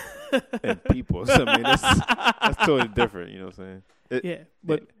and people. So, I mean, that's totally different. You know what I'm saying? Yeah,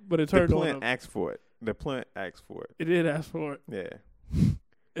 but it The turned on plant him. asked for it. The plant asked for it. It did ask for it, Yeah,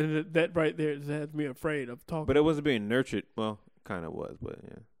 and that right there has me afraid of talking. but it wasn't being nurtured. Well, kind of was, but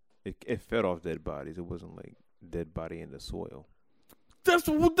yeah, it fed off dead bodies. It wasn't like dead body in the soil. That's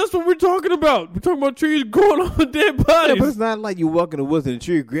what we're talking about. We're talking about trees growing on dead Yeah, bodies. but it's not like you walk in the woods and a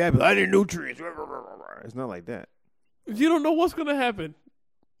tree grab it. I didn't know trees. It's not like that. You don't know what's gonna happen.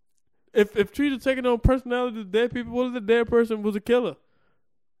 If trees are taking on personalities of dead people, what if the dead person was a killer?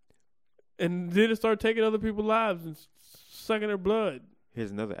 And then it started taking other people's lives and sucking their blood.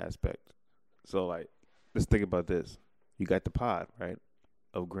 Here's another aspect. So, like, let's think about this. You got the pod, right,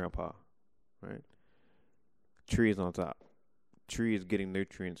 of grandpa, right? Tree is on top. Tree is getting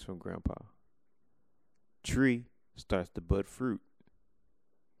nutrients from grandpa. Tree starts to bud fruit.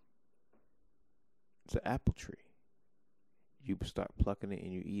 It's an apple tree. You start plucking it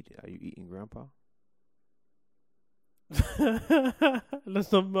and you eat it. Are you eating grandpa? That's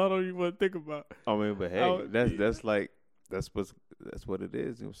something I don't even want to think about. I mean, but hey, Oh, that's what it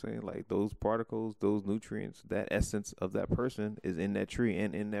is. You know what I'm saying? Like those particles, those nutrients, that essence of that person is in that tree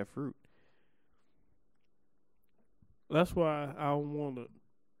and in that fruit. That's why I don't want to.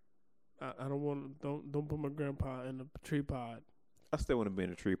 I don't want to. Don't put my grandpa in the tree pod. I still want to be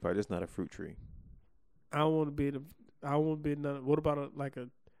in a tree pod, just not a fruit tree. I don't want to be the. I don't want to be none. What about a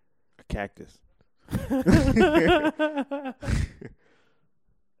cactus?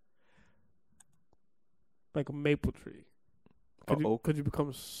 like a maple tree? Could you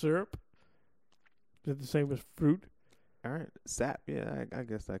become syrup? Is it the same as fruit? All right, sap. Yeah, I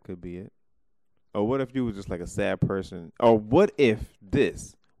guess that could be it. Or what if you were just like a sad person? Or what if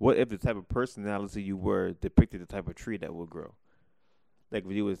this? What if the type of personality you were depicted the type of tree that would grow? Like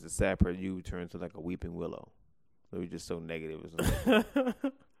if you was the sad person, you would turn into like a weeping willow. So you're just so negative. If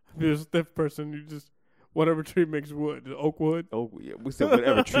you're a stiff person, you just whatever tree makes wood. The oak wood. Oh yeah, we said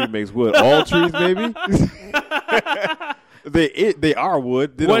whatever tree makes wood. All trees, maybe. They are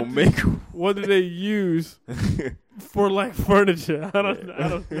wood. They don't make. What do they use for like furniture? I don't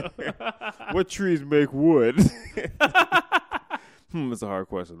know. What trees make wood? It's a hard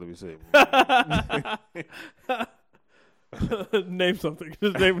question. Let me see. Name something.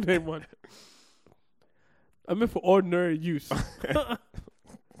 Just name one. I meant for ordinary use.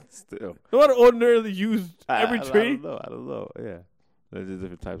 Still. What ordinarily used every tree? I don't know. Yeah. There's just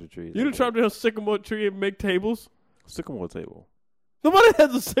different types of trees. You done chopped down a sycamore tree and make tables? Sycamore table. Nobody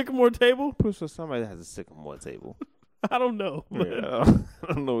has a sycamore table? Pretty sure somebody has a sycamore table. I don't know. Yeah,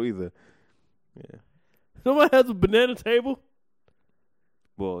 I don't know either. Yeah. Nobody has a banana table?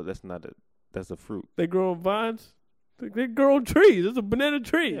 Well, that's a fruit. They grow on vines? They grow on trees. It's a banana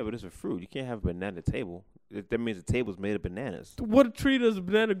tree. Yeah, but it's a fruit. You can't have a banana table. That means the table's made of bananas. What tree does a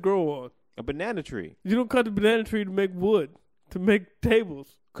banana grow on? A banana tree. You don't cut the banana tree to make wood, to make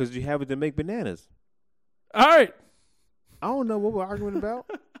tables. Because you have it to make bananas. All right. I don't know what we're arguing about,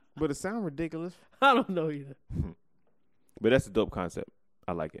 but it sounds ridiculous. I don't know either. But that's a dope concept.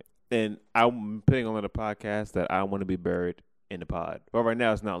 I like it. And I'm putting on the podcast that I want to be buried in the pod. But right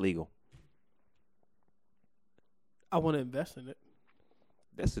now, it's not legal. I want to invest in it.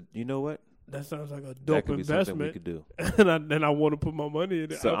 You know what? That sounds like a That dope could be something we investment. could do. and I want to put my money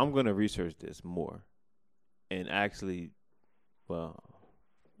in it. So I'm going to research this more. And actually, well,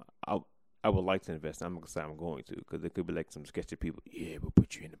 I would like to invest. I'm going to, because it could be like some sketchy people. Yeah, we'll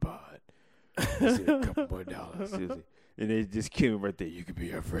put you in the pod. See a couple more dollars. Seriously. And they just kill me right there. You could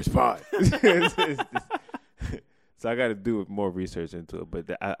be our first pod. So I got to do more research into it.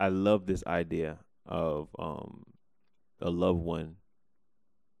 But I love this idea of a loved one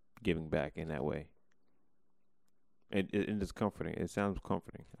giving back in that way. And it's comforting. It sounds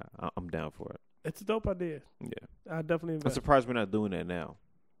comforting. I'm down for it. It's a dope idea. Yeah. I definitely I'm invest. surprised we're not doing that now.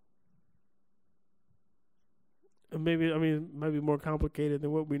 Maybe it might be more complicated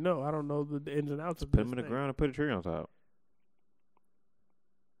than what we know. I don't know the ins and outs of Put this them in the thing. ground and put a tree on top.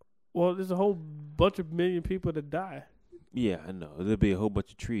 Well, there's a whole bunch of million people that die. Yeah, I know. There'll be a whole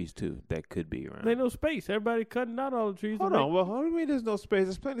bunch of trees, too, that could be around. There ain't no space. Everybody cutting out all the trees. Hold on. Well, what do you mean there's no space?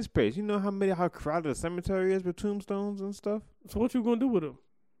 There's plenty of space. You know how crowded the cemetery is with tombstones and stuff? So what you gonna do with them?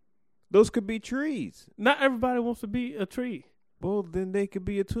 Those could be trees. Not everybody wants to be a tree. Well, then they could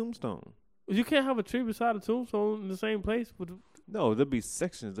be a tombstone. You can't have a tree beside a tombstone in the same place. No, there'll be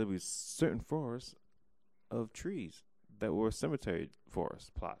sections. There'll be certain forests of trees that were cemetery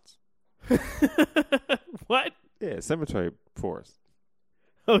forest plots. What? Yeah, cemetery forest.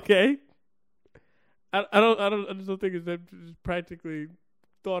 Okay. I just don't think it's that practically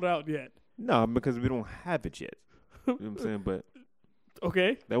thought out yet. No, because we don't have it yet. You know what I'm saying? But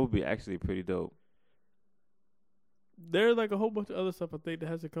Okay. that would be actually pretty dope. There's like a whole bunch of other stuff I think that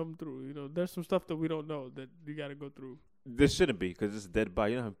has to come through. You know, there's some stuff that we don't know that you got to go through. There shouldn't be, because it's a dead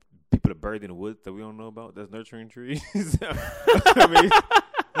body. You know how people are buried in the woods that we don't know about? That's nurturing trees.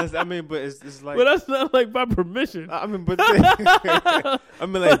 I mean, but it's like. But that's not like by permission. I mean, but I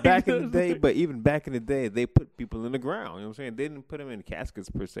mean, like back in the day. But even back in the day, they put people in the ground. You know what I'm saying? They didn't put them in caskets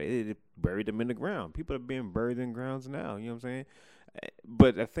per se. They buried them in the ground. People are being buried in grounds now. You know what I'm saying?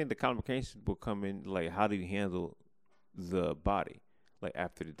 But I think the complications will come in, like, how do you handle the body, like,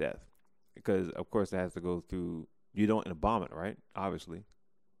 after the death? Because of course it has to go through. You don't embalm it, right? Obviously,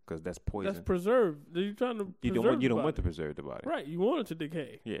 because that's poison. That's preserved. You're trying to. You don't want to preserve the body, right? You want it to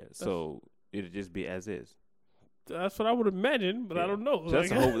decay. Yeah. So it'll just be as is. That's what I would imagine, but I don't know. So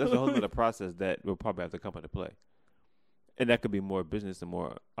that's a whole other process that will probably have to come into play, and that could be more business and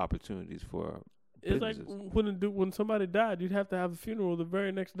more opportunities for. It's businesses. like when somebody died, you'd have to have a funeral the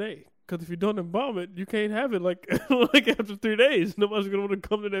very next day. Because if you don't embalm it, you can't have it like like after 3 days. Nobody's gonna want to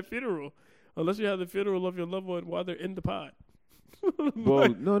come to that funeral unless you have the funeral of your loved one while they're in the pod. Well,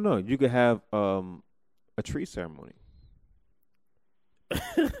 no, you could have a tree ceremony.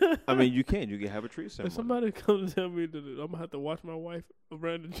 I mean, you can have a tree ceremony. If somebody comes and tell me that I'm gonna have to watch my wife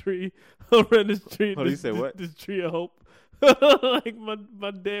around the tree, around this tree, Oh, you say what? This tree of hope, like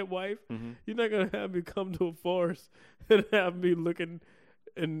my dead wife. Mm-hmm. You're not gonna have me come to a forest and have me looking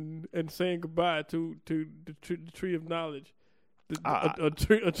and saying goodbye to the tree of knowledge, a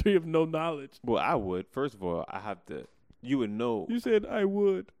tree of no knowledge. Well, I would. First of all, you would know. You said I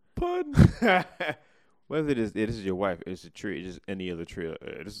would. Pun. Whether this is your wife, it's a tree, it's just any other tree.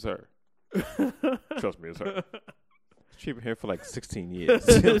 This is her. Trust me, it's her. She's been here for like 16 years.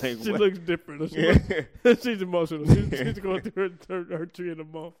 Like, she looks different. She's emotional. She's going through her tree of the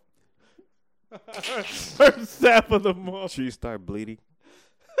month. Her sap of the month. Trees start bleeding.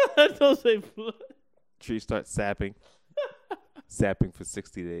 Don't say blood. Trees start sapping. Sapping for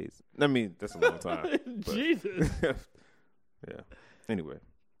 60 days. I mean, that's a long time. Jesus. Yeah. Anyway,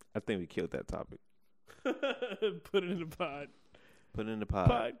 I think we killed that topic. Put it in the pod. Put it in the pod.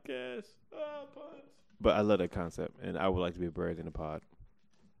 Podcast. Oh, pods. But I love that concept, and I would like to be buried in a pod.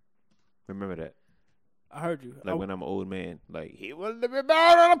 Remember that. I heard you. Like when I'm an old man, like, he wanted to be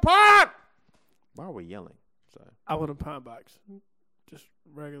buried in a pod. Why are we yelling? Sorry. I want a pine box. Just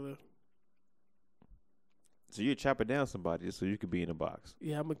regular. So you're chopping down somebody just so you could be in a box.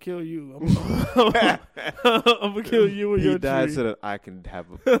 Yeah, I'm going to kill you. I'm going to kill you and He your died tree. so that I can have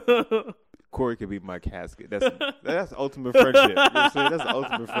a... Corey could be my casket. That's ultimate friendship. You know what I'm saying? That's the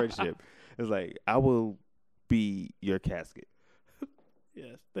ultimate friendship. It's like, I will be your casket.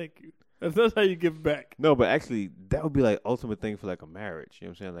 Yes, thank you. That's how you give back. No, but actually, that would be like ultimate thing for like a marriage. You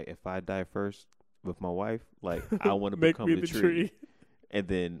know what I'm saying? Like, if I die first with my wife, like, I want to Make become me the the tree and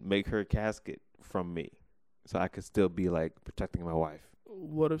then make her casket from me. So I could still be like protecting my wife.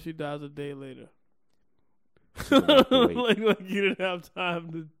 What if she dies a day later? She's gonna have to wait. like you didn't have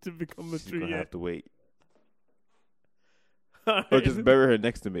time to become a She's tree gonna yet. have to wait. All Or right. just bury her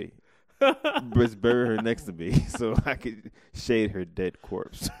next to me. Just bury her next to me so I could shade her dead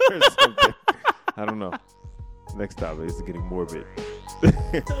corpse or something. I don't know. Next topic. This is getting morbid.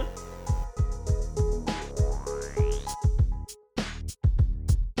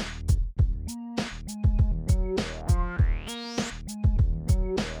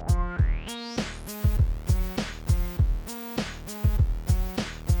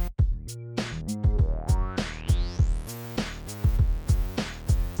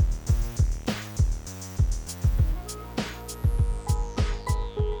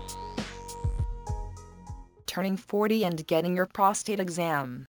 Turning 40 and getting your prostate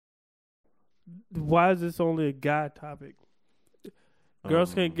exam. Why is this only a guy topic?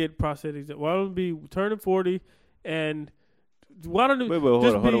 Girls can't get prostate exam. Why don't it be turning 40 and why don't it Wait, hold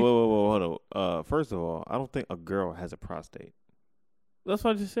just on, be, hold on. First of all, I don't think a girl has a prostate. That's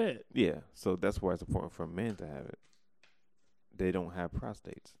what I just said. Yeah, so that's why it's important for men to have it. They don't have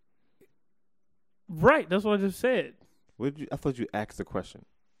prostates. Right, that's what I just said. I thought you asked the question.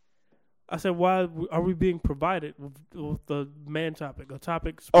 I said, why are we being provided with the man topic, a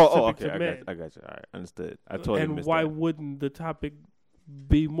topic specific Okay, to men? I got you. All right, understood. I totally and missed why that. wouldn't the topic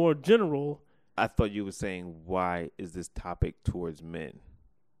be more general? I thought you were saying, why is this topic towards men?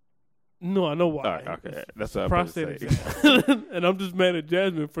 No, I know why. All right, okay. It's That's what I'm about to prostate say. exam. And I'm just mad at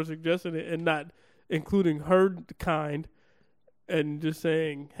Jasmine for suggesting it and not including her kind and just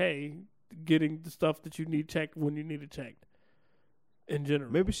saying, hey, getting the stuff that you need checked when you need it checked in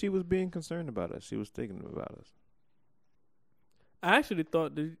general. Maybe she was being concerned about us. She was thinking about us. I actually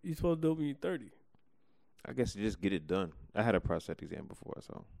thought that you're supposed to do it when you're 30. I guess you just get it done. I had a prostate exam before,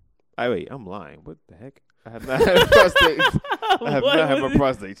 so. Wait, I'm lying. What the heck? I have not had a prostate. I have not had my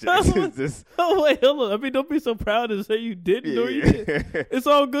prostate checked. It's just, Oh, wait, hold on. I mean, don't be so proud to say you didn't or you did. It's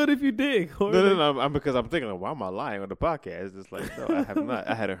all good if you did. No. Because I'm thinking, why am I lying on the podcast? It's just like, no, I have not.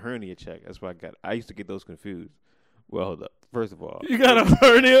 I had a hernia check. That's what I got. I used to get those confused. Well, hold up. First of all, You got a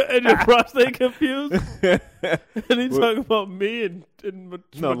hernia and your prostate confused? And he talking about me and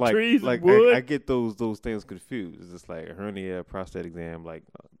no, like, trees like and wood? I get those things confused. It's just like a hernia, prostate exam, like,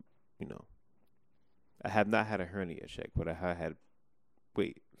 I have not had a hernia check, but I have had.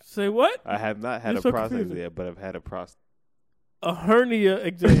 Wait, Say what? I have not had You're a so prostate confusing. exam, but I've had a prostate. A hernia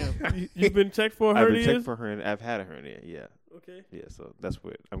exam. You've been checked for I've hernias? been checked for hernia. I've had a hernia. Yeah, Okay. yeah. So that's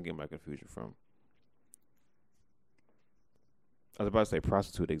where I'm getting my confusion from. I was about to say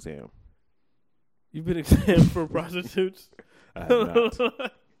prostitute exam. You've been examined for prostitutes? I have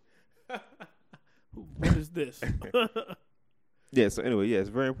not. What is this? Yeah. So anyway, yeah, it's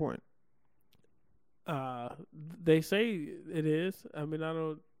very important. They say it is. I mean,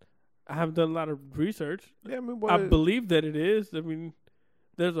 I haven't done a lot of research. Yeah, I mean, I believe that it is. I mean,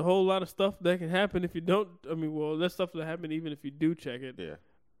 there's a whole lot of stuff that can happen if you don't. I mean, well, there's stuff that happen even if you do check it. Yeah.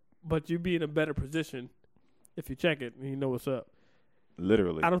 But you'd be in a better position if you check it and you know what's up.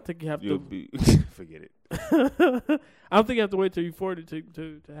 Literally. I don't think you have You'll to. be forget it. I don't think you have to wait till you're 40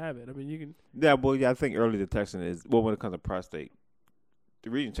 to have it. I mean, you can. Yeah, well, yeah, I think early detection is when it comes to prostate. The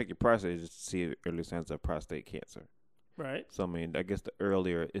reason you check your prostate is just to see early signs of prostate cancer. Right. So I mean, I guess the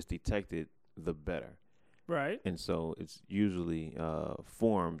earlier it's detected, the better. Right. And so it's usually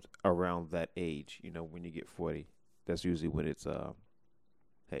formed around that age. When you get 40, that's usually when it's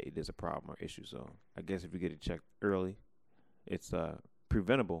hey, there's a problem or issue. So I guess if you get it checked early, it's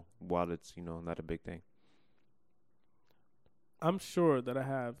preventable while it's not a big thing. I'm sure that I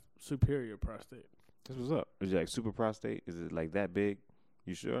have superior prostate. That's what's up. Is it like super prostate? Is it like that big?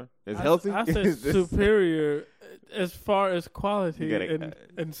 You sure? It's I healthy? I said superior as far as quality You gotta,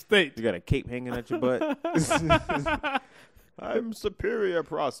 and state. You got a cape hanging at your butt? I'm superior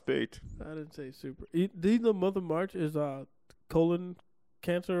prostate. I didn't say super. Do you know Month of March is colon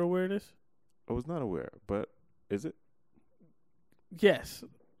cancer awareness? I was not aware, but is it? Yes.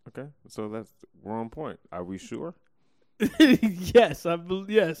 Okay, so we're on point. Are we sure? Yes,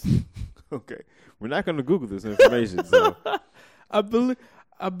 yes. Okay, we're not going to Google this information. So, I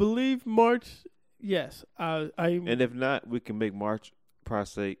believe March. Yes, I. And if not, we can make March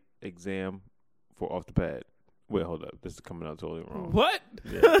prostate exam for Off the Pad. Wait, hold up. This is coming out totally wrong. What?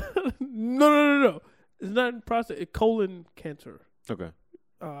 Yeah. No. It's not prostate. It's colon cancer. Okay.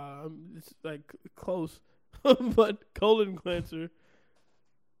 It's like close, but colon cancer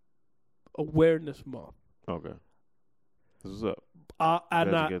awareness month. Okay. What's up?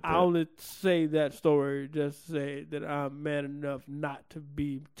 I only say that story just to say that I'm man enough not to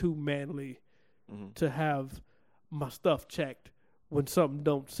be too manly to have my stuff checked when something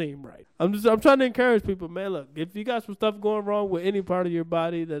don't seem right. I'm trying to encourage people, man. Look, if you got some stuff going wrong with any part of your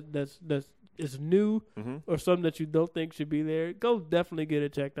body that's is new or something that you don't think should be there, go definitely get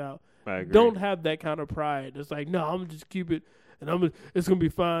it checked out. I agree. Don't have that kind of pride. It's like, no, I'm gonna just keep it, and it's gonna be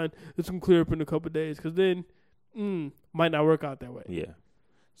fine. It's gonna clear up in a couple of days, because then might not work out that way. Yeah.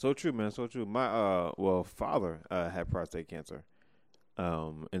 So true, man. So true. My father had prostate cancer,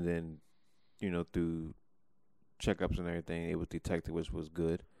 and then through checkups and everything, it was detected, which was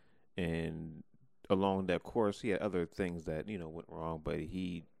good. And along that course, he had other things that went wrong, but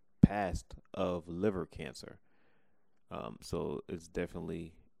he passed of liver cancer. So it's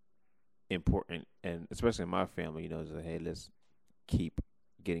definitely important, and especially in my family, say, hey, let's keep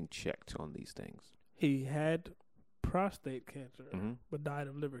getting checked on these things. He had prostate cancer, but died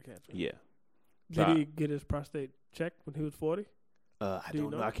of liver cancer. Yeah. Did he get his prostate checked when he was 40? I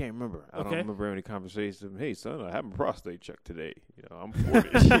don't know. I can't remember. I don't remember any conversation. Hey, son, I had my prostate checked today. I'm 40.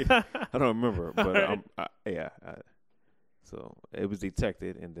 I don't remember, but so it was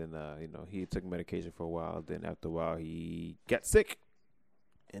detected, and then he took medication for a while. Then after a while, he got sick,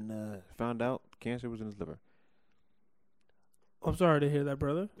 and found out cancer was in his liver. I'm sorry to hear that,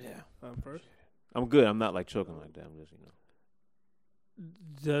 brother. Yeah. First, I'm good. I'm not like choking like that. I'm just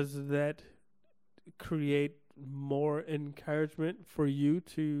Does that create more encouragement for you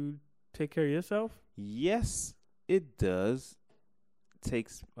to take care of yourself? Yes, it does.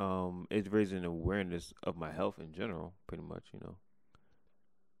 Takes it raises an awareness of my health in general, pretty much,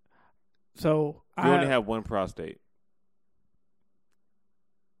 So you only have one prostate.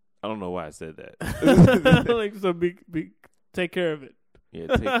 I don't know why I said that. Like, so take care of it. Yeah,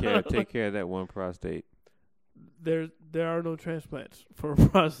 take care of that one prostate. There are no transplants for a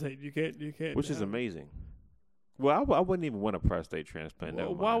prostate. You can't. Which is amazing. Well, I wouldn't even want a prostate transplant.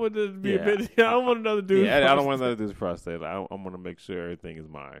 Well, why would this be a bit? I don't want another dude's prostate. I don't want another dude's prostate. I want to make sure everything is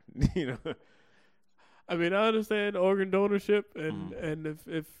mine. I mean, I understand organ donorship, and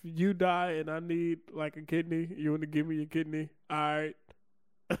if you die and I need like a kidney, you want to give me your kidney, all right,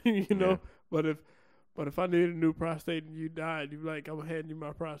 Yeah. But if I need a new prostate and you died, you're like, I'm handing you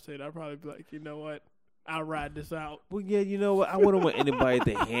my prostate. I'd probably be like, you know what? I'll ride this out. Well, yeah, you know what? I wouldn't want anybody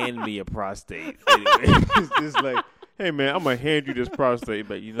to hand me a prostate. Anyway. It's just like, hey, man, I'm going to hand you this prostate,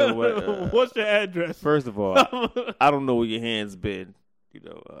 but you know what? What's your address? First of all, I don't know where your hand's been,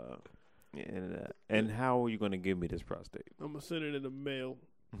 and how are you going to give me this prostate? I'm going to send it in the mail,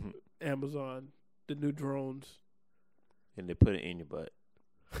 Amazon, the new drones. And they put it in your butt.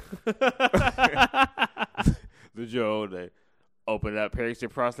 The Joe, they open it up, pierce your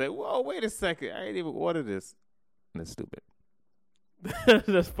prostate. Whoa, wait a second. I ain't even ordered this. And that's stupid.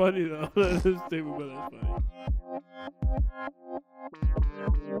 That's funny, though. That's stupid, but that's funny.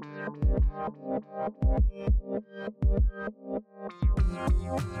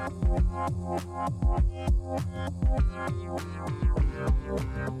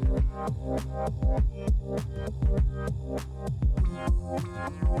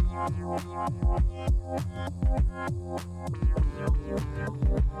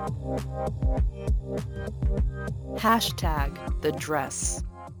 Hashtag the dress.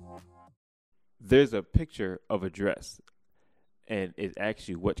 There's a picture of a dress, and it's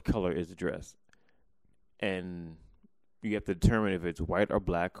actually what color is the dress. And you have to determine if it's white or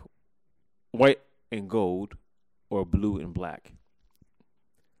black, white and gold, or blue and black.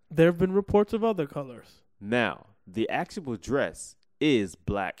 There have been reports of other colors. Now, the actual dress is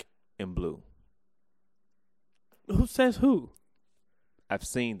black and blue. Who says who? I've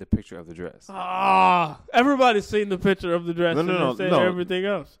seen the picture of the dress. Everybody's seen the picture of the dress. No. Everything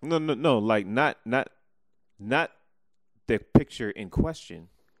else. No. Like not the picture in question,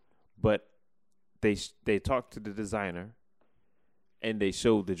 but they talked to the designer, and they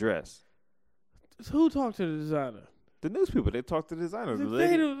showed the dress. Who talked to the designer? The newspaper. They talked to the designer.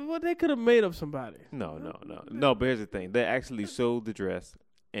 They could have made up somebody. No. But here's the thing. They actually showed the dress,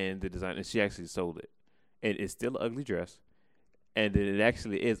 and the design, and she actually sold it. And it's still an ugly dress, and then it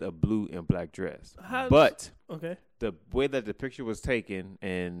actually is a blue and black dress. But okay, the way that the picture was taken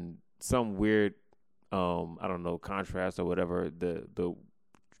and some weird, I don't know, contrast or whatever the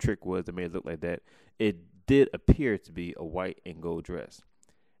trick was that made it look like that, it did appear to be a white and gold dress.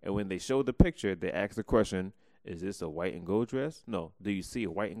 And when they showed the picture, they asked the question, is this a white and gold dress? No. Do you see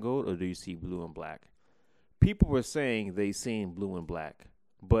a white and gold, or do you see blue and black? People were saying they seen blue and black,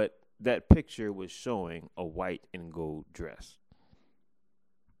 but that picture was showing a white and gold dress.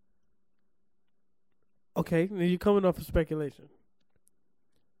 Okay, now you're coming off of speculation.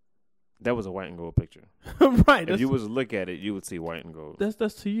 That was a white and gold picture. Right. If you was to look at it, you would see white and gold.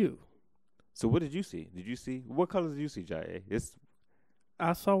 That's to you. So what did you see? What colors did you see, Jai?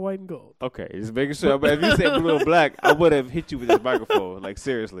 I saw white and gold. Okay, just making sure. But if you said blue and black, I would have hit you with this microphone. Like,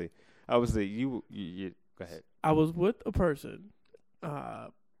 seriously. I would say, you go ahead. I was with a person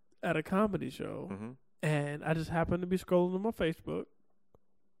at a comedy show, Mm-hmm. and I just happened to be scrolling on my Facebook,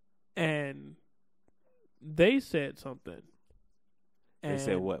 and they said something. They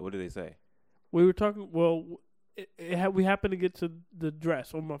said what? What did they say? We were talking, well, we happened to get to the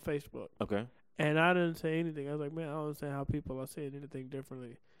dress on my Facebook. Okay. And I didn't say anything. I was like, man, I don't understand how people are saying anything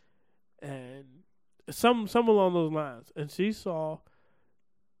differently. And some along those lines. And she saw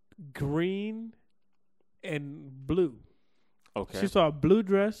green and blue. Okay. She saw a blue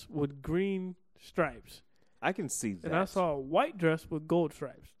dress with green stripes. I can see that. And I saw a white dress with gold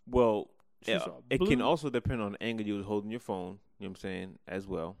stripes. Well, She saw it blue. can also depend on the angle you was holding your phone. You know what I'm saying? As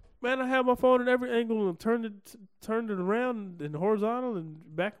well. Man, I had my phone at every angle and turned it around and horizontal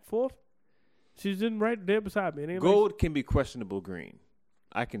and back and forth. She's sitting right there beside me. Gold can be questionable green.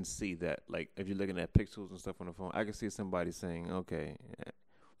 I can see that. Like, if you're looking at pixels and stuff on the phone, I can see somebody saying, okay.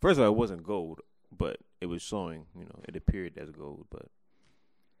 First of all, it wasn't gold, but it was showing, it appeared as gold. But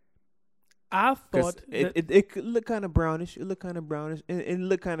I thought it could look kind of brownish. It looked kind of brownish. And it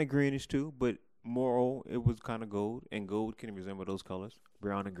looked kind of greenish, too. But moral, it was kind of gold. And gold can resemble those colors,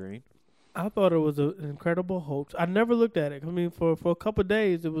 brown and green. I thought it was an incredible hoax. I never looked at it. I mean, for a couple of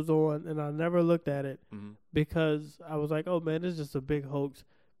days it was on, and I never looked at it because I was like, "Oh man, this is just a big hoax."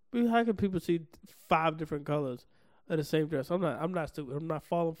 How can people see 5 different colors of the same dress? I'm not stupid. I'm not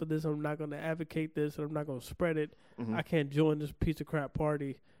falling for this. I'm not going to advocate this, and I'm not going to spread it. Mm-hmm. I can't join this piece of crap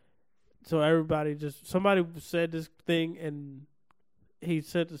party. So somebody said this thing, and he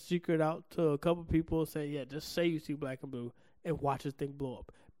sent the secret out to a couple people, saying, "Yeah, just say you see black and blue, and watch this thing blow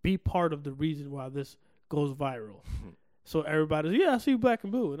up. Be part of the reason why this goes viral." So everybody's, I see black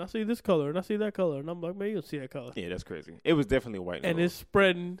and blue, and I see this color, and I see that color. And I'm like, man, you don't see that color. Yeah, that's crazy. It was definitely white. And it's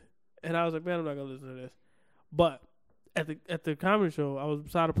spreading, and I was like, man, I'm not going to listen to this. But at the comedy show, I was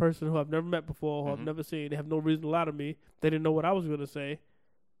beside a person who I've never met before, who I've never seen. They have no reason to lie to me. They didn't know what I was going to say.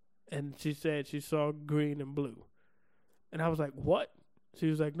 And she said she saw green and blue. And I was like, what? She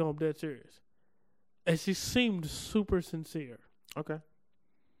was like, no, I'm dead serious. And she seemed super sincere. Okay.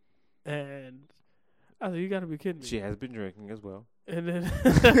 And I said, you got to be kidding me. She has been drinking as well. And then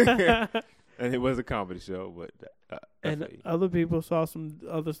and it was a comedy show, but and other people saw some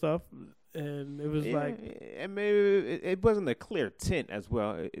other stuff, and it was and maybe it wasn't a clear tint as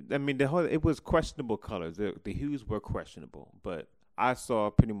well. I mean, it was questionable colors. The hues were questionable, but I saw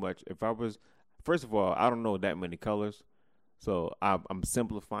pretty much. First of all, I don't know that many colors, so I'm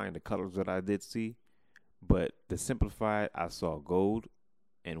simplifying the colors that I did see. But the simplified, I saw gold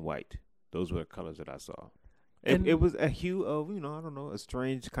and white. Those were the colors that I saw. It was a hue of, I don't know, a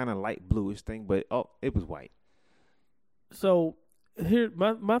strange kind of light bluish thing, but it was white. So here,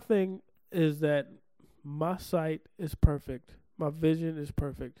 my thing is that my sight is perfect. My vision is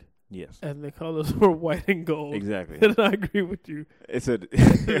perfect. Yes. And the colors were white and gold. Exactly. And I agree with you.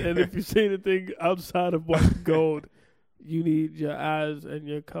 And if you see anything outside of white and gold, you need your eyes and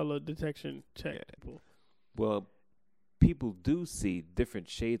your color detection checked. Yeah. Well, people do see different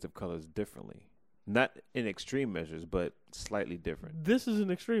shades of colors differently. Not in extreme measures, but slightly different. This is an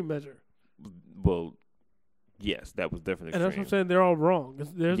extreme measure. Well, yes, that was definitely extreme. And that's what I'm saying. They're all wrong.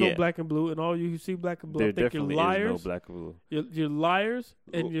 There's no black and blue, and all you who see black and blue, I think you're liars. Is no black and blue. You're liars,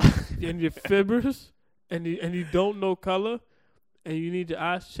 and you're fibbers, and you don't know color, and you need your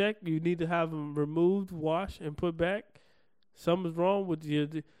eyes checked. You need to have them removed, washed, and put back. Something's wrong with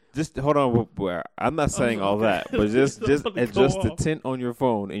you. Just hold on. I'm not saying all that, but just adjust the tint on your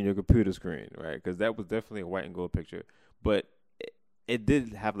phone and your computer screen, right? Because that was definitely a white and gold picture, but it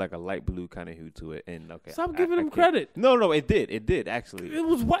did have like a light blue kind of hue to it. And stop giving them credit. No, it did actually. It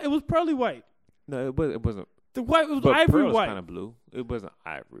was white. It was pearly white. No, it wasn't. The white was but ivory pearl white. Kind of blue. It wasn't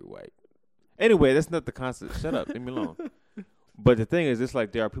ivory white. Anyway, that's not the concept. Shut up. Leave me alone. But the thing is, it's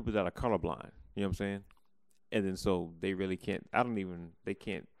like there are people that are colorblind. You know what I'm saying? And then so they really can't. They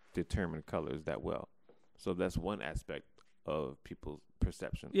can't determine colors that well. So that's one aspect of people's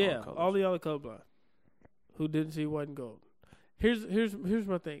perception. Yeah, on colors. all the other colorblind who didn't see white and gold. Here's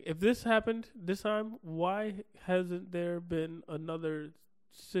my thing. If this happened this time, why hasn't there been another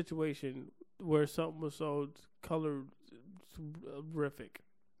situation where something was so colorific?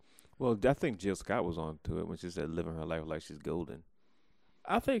 Well, I think Jill Scott was on to it when she said living her life like she's golden.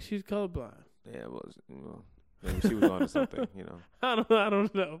 I think she's colorblind. Yeah, it was. Maybe she was on to something. I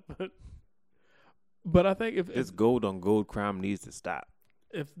don't know, but I think if this gold on gold crime needs to stop.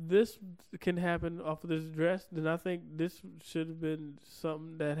 If this can happen off of this dress, then I think this should have been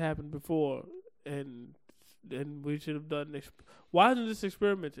something that happened before, and we should have done. Why isn't this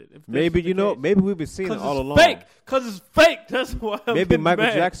experimented? If maybe maybe we've been seeing it all along. Because it's fake. That's why. Maybe Michael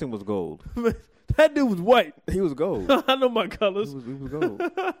Jackson was gold. That dude was white. He was gold. I know my colors. He was gold.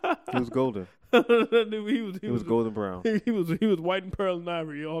 He was golden. That dude, he was golden brown. He was white and pearl and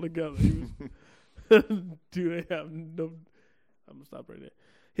ivory all together. He was, dude, they have no. I'm gonna stop right there.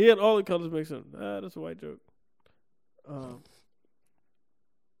 He had all the colors mixed in. That's a white joke.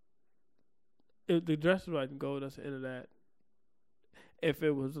 If the dress was white and gold, that's the end of that. If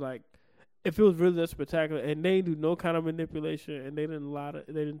it was really that spectacular and they do no kind of manipulation and they didn't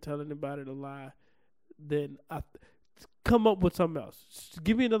they didn't tell anybody to lie, then I come up with something else. Just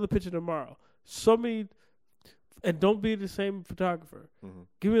give me another picture tomorrow. Show me, and don't be the same photographer. Mm-hmm.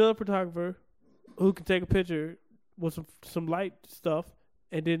 Give me another photographer who can take a picture with some light stuff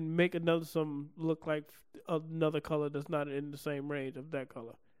and then make some look like another color that's not in the same range of that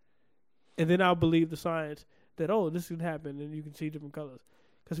color. And then I'll believe the science that, this can happen and you can see different colors.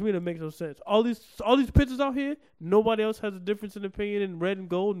 Because to me, that makes no sense. All these pictures out here, nobody else has a difference in opinion in red and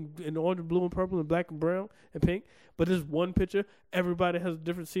gold and orange and blue and purple and black and brown and pink. But this one picture, everybody has a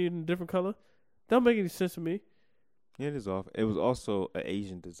different scene in a different color. That don't make any sense to me. Yeah, it is off. It was also an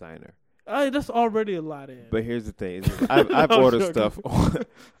Asian designer. That's already a lot in. But here's the thing: I've ordered stuff.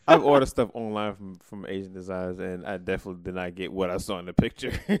 I've ordered stuff online from Asian designers, and I definitely did not get what I saw in the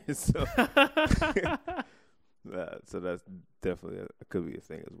picture. so that's definitely could be a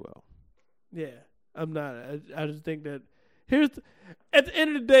thing as well. Yeah, I'm not. I just think that at the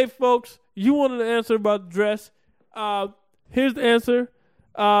end of the day, folks, you wanted an answer about the dress. Here's the answer.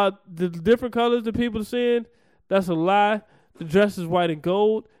 The different colors that people are seeing, that's a lie. The dress is white and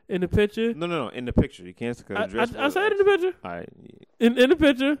gold. In the picture? No. In the picture. You can't say the dress. I said in the picture. All right. In the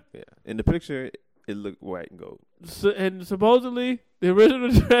picture? Yeah. In the picture, it looked white and gold. And supposedly, the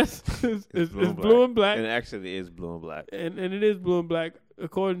original dress is blue and black. And actually, it is blue and black. And it is blue and black,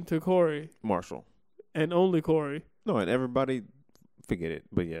 according to Corey. Marshall. And only Corey. No, and everybody, forget it.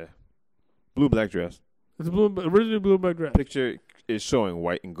 But yeah. Blue-black dress. It's originally blue and black dress. Picture is showing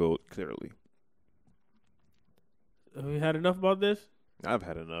white and gold clearly. Have we had enough about this? I've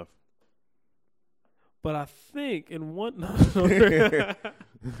had enough. But I think in one...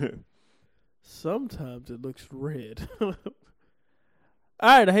 sometimes it looks red. All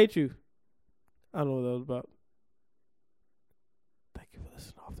right, I hate you. I don't know what that was about. Thank you for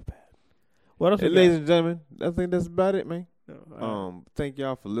listening off the pad. What else? Hey, ladies and gentlemen, I think that's about it, man. No, thank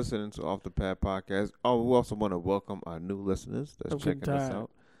y'all for listening to Off the Pad podcast. We also want to welcome our new listeners that's checking us out.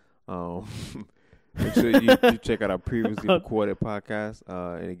 Make sure you check out our previously recorded podcast.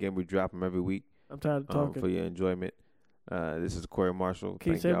 And again, we drop them every week. I'm tired of talking. For your enjoyment. This is Corey Marshall.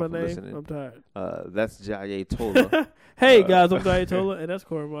 Can you say my name? Listening. I'm tired. That's Jaye Tola. Hey, guys, I'm Jaye Tola, and that's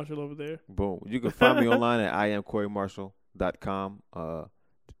Corey Marshall over there. Boom. You can find me online at IamCoreyMarshall.com.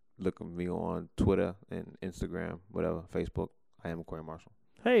 Look at me on Twitter and Instagram, whatever, Facebook. I am Corey Marshall.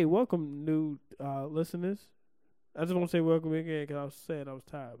 Hey, welcome, new listeners. I just want to say welcome again because I was saying I was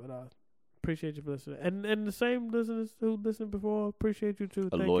tired, but appreciate you for listening. And the same listeners who listened before, appreciate you too.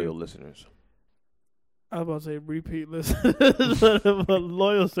 Thank loyal you. Listeners. I was about to say repeat listeners, but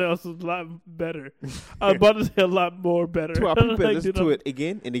loyal sounds a lot better. I was about to say a lot more better. To our people, listen to it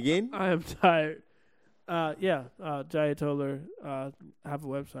again and again. I am tired. Jaye Tola, I have a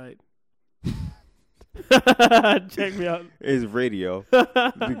website. Check me out. It's radio. You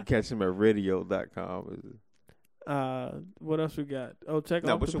can catch him at radio.com. What else we got? Check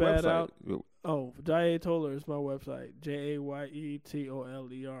out the pad out. Jaye Tola is my website.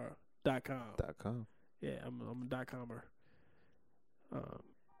 JayeToler.com. Yeah, I'm a .comer.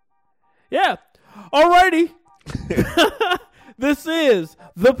 Yeah. Alrighty. This is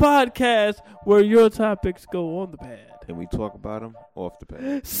the podcast where your topics go on the pad. And we talk about them off the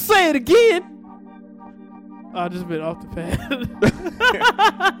pad. Say it again. I just been off the pad.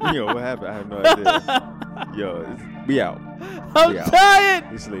 Yo, what happened? I have no idea. Yo, we out. I'm We out. tired.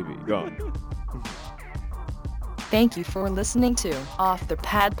 You sleepy. Gone. Thank you for listening to Off the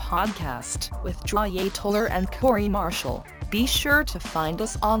Pad Podcast with Jaye Toller and Corey Marshall. Be sure to find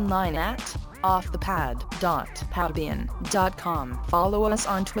us online at offthepad.podbean.com. Follow us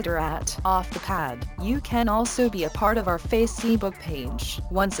on Twitter at offthepad. You can also be a part of our Facebook page.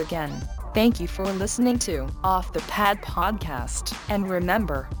 Once again, thank you for listening to Off the Pad Podcast. And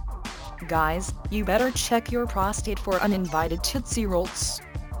remember, guys, you better check your prostate for uninvited Tootsie Rolls,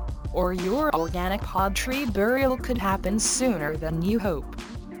 or your organic pod tree burial could happen sooner than you hope.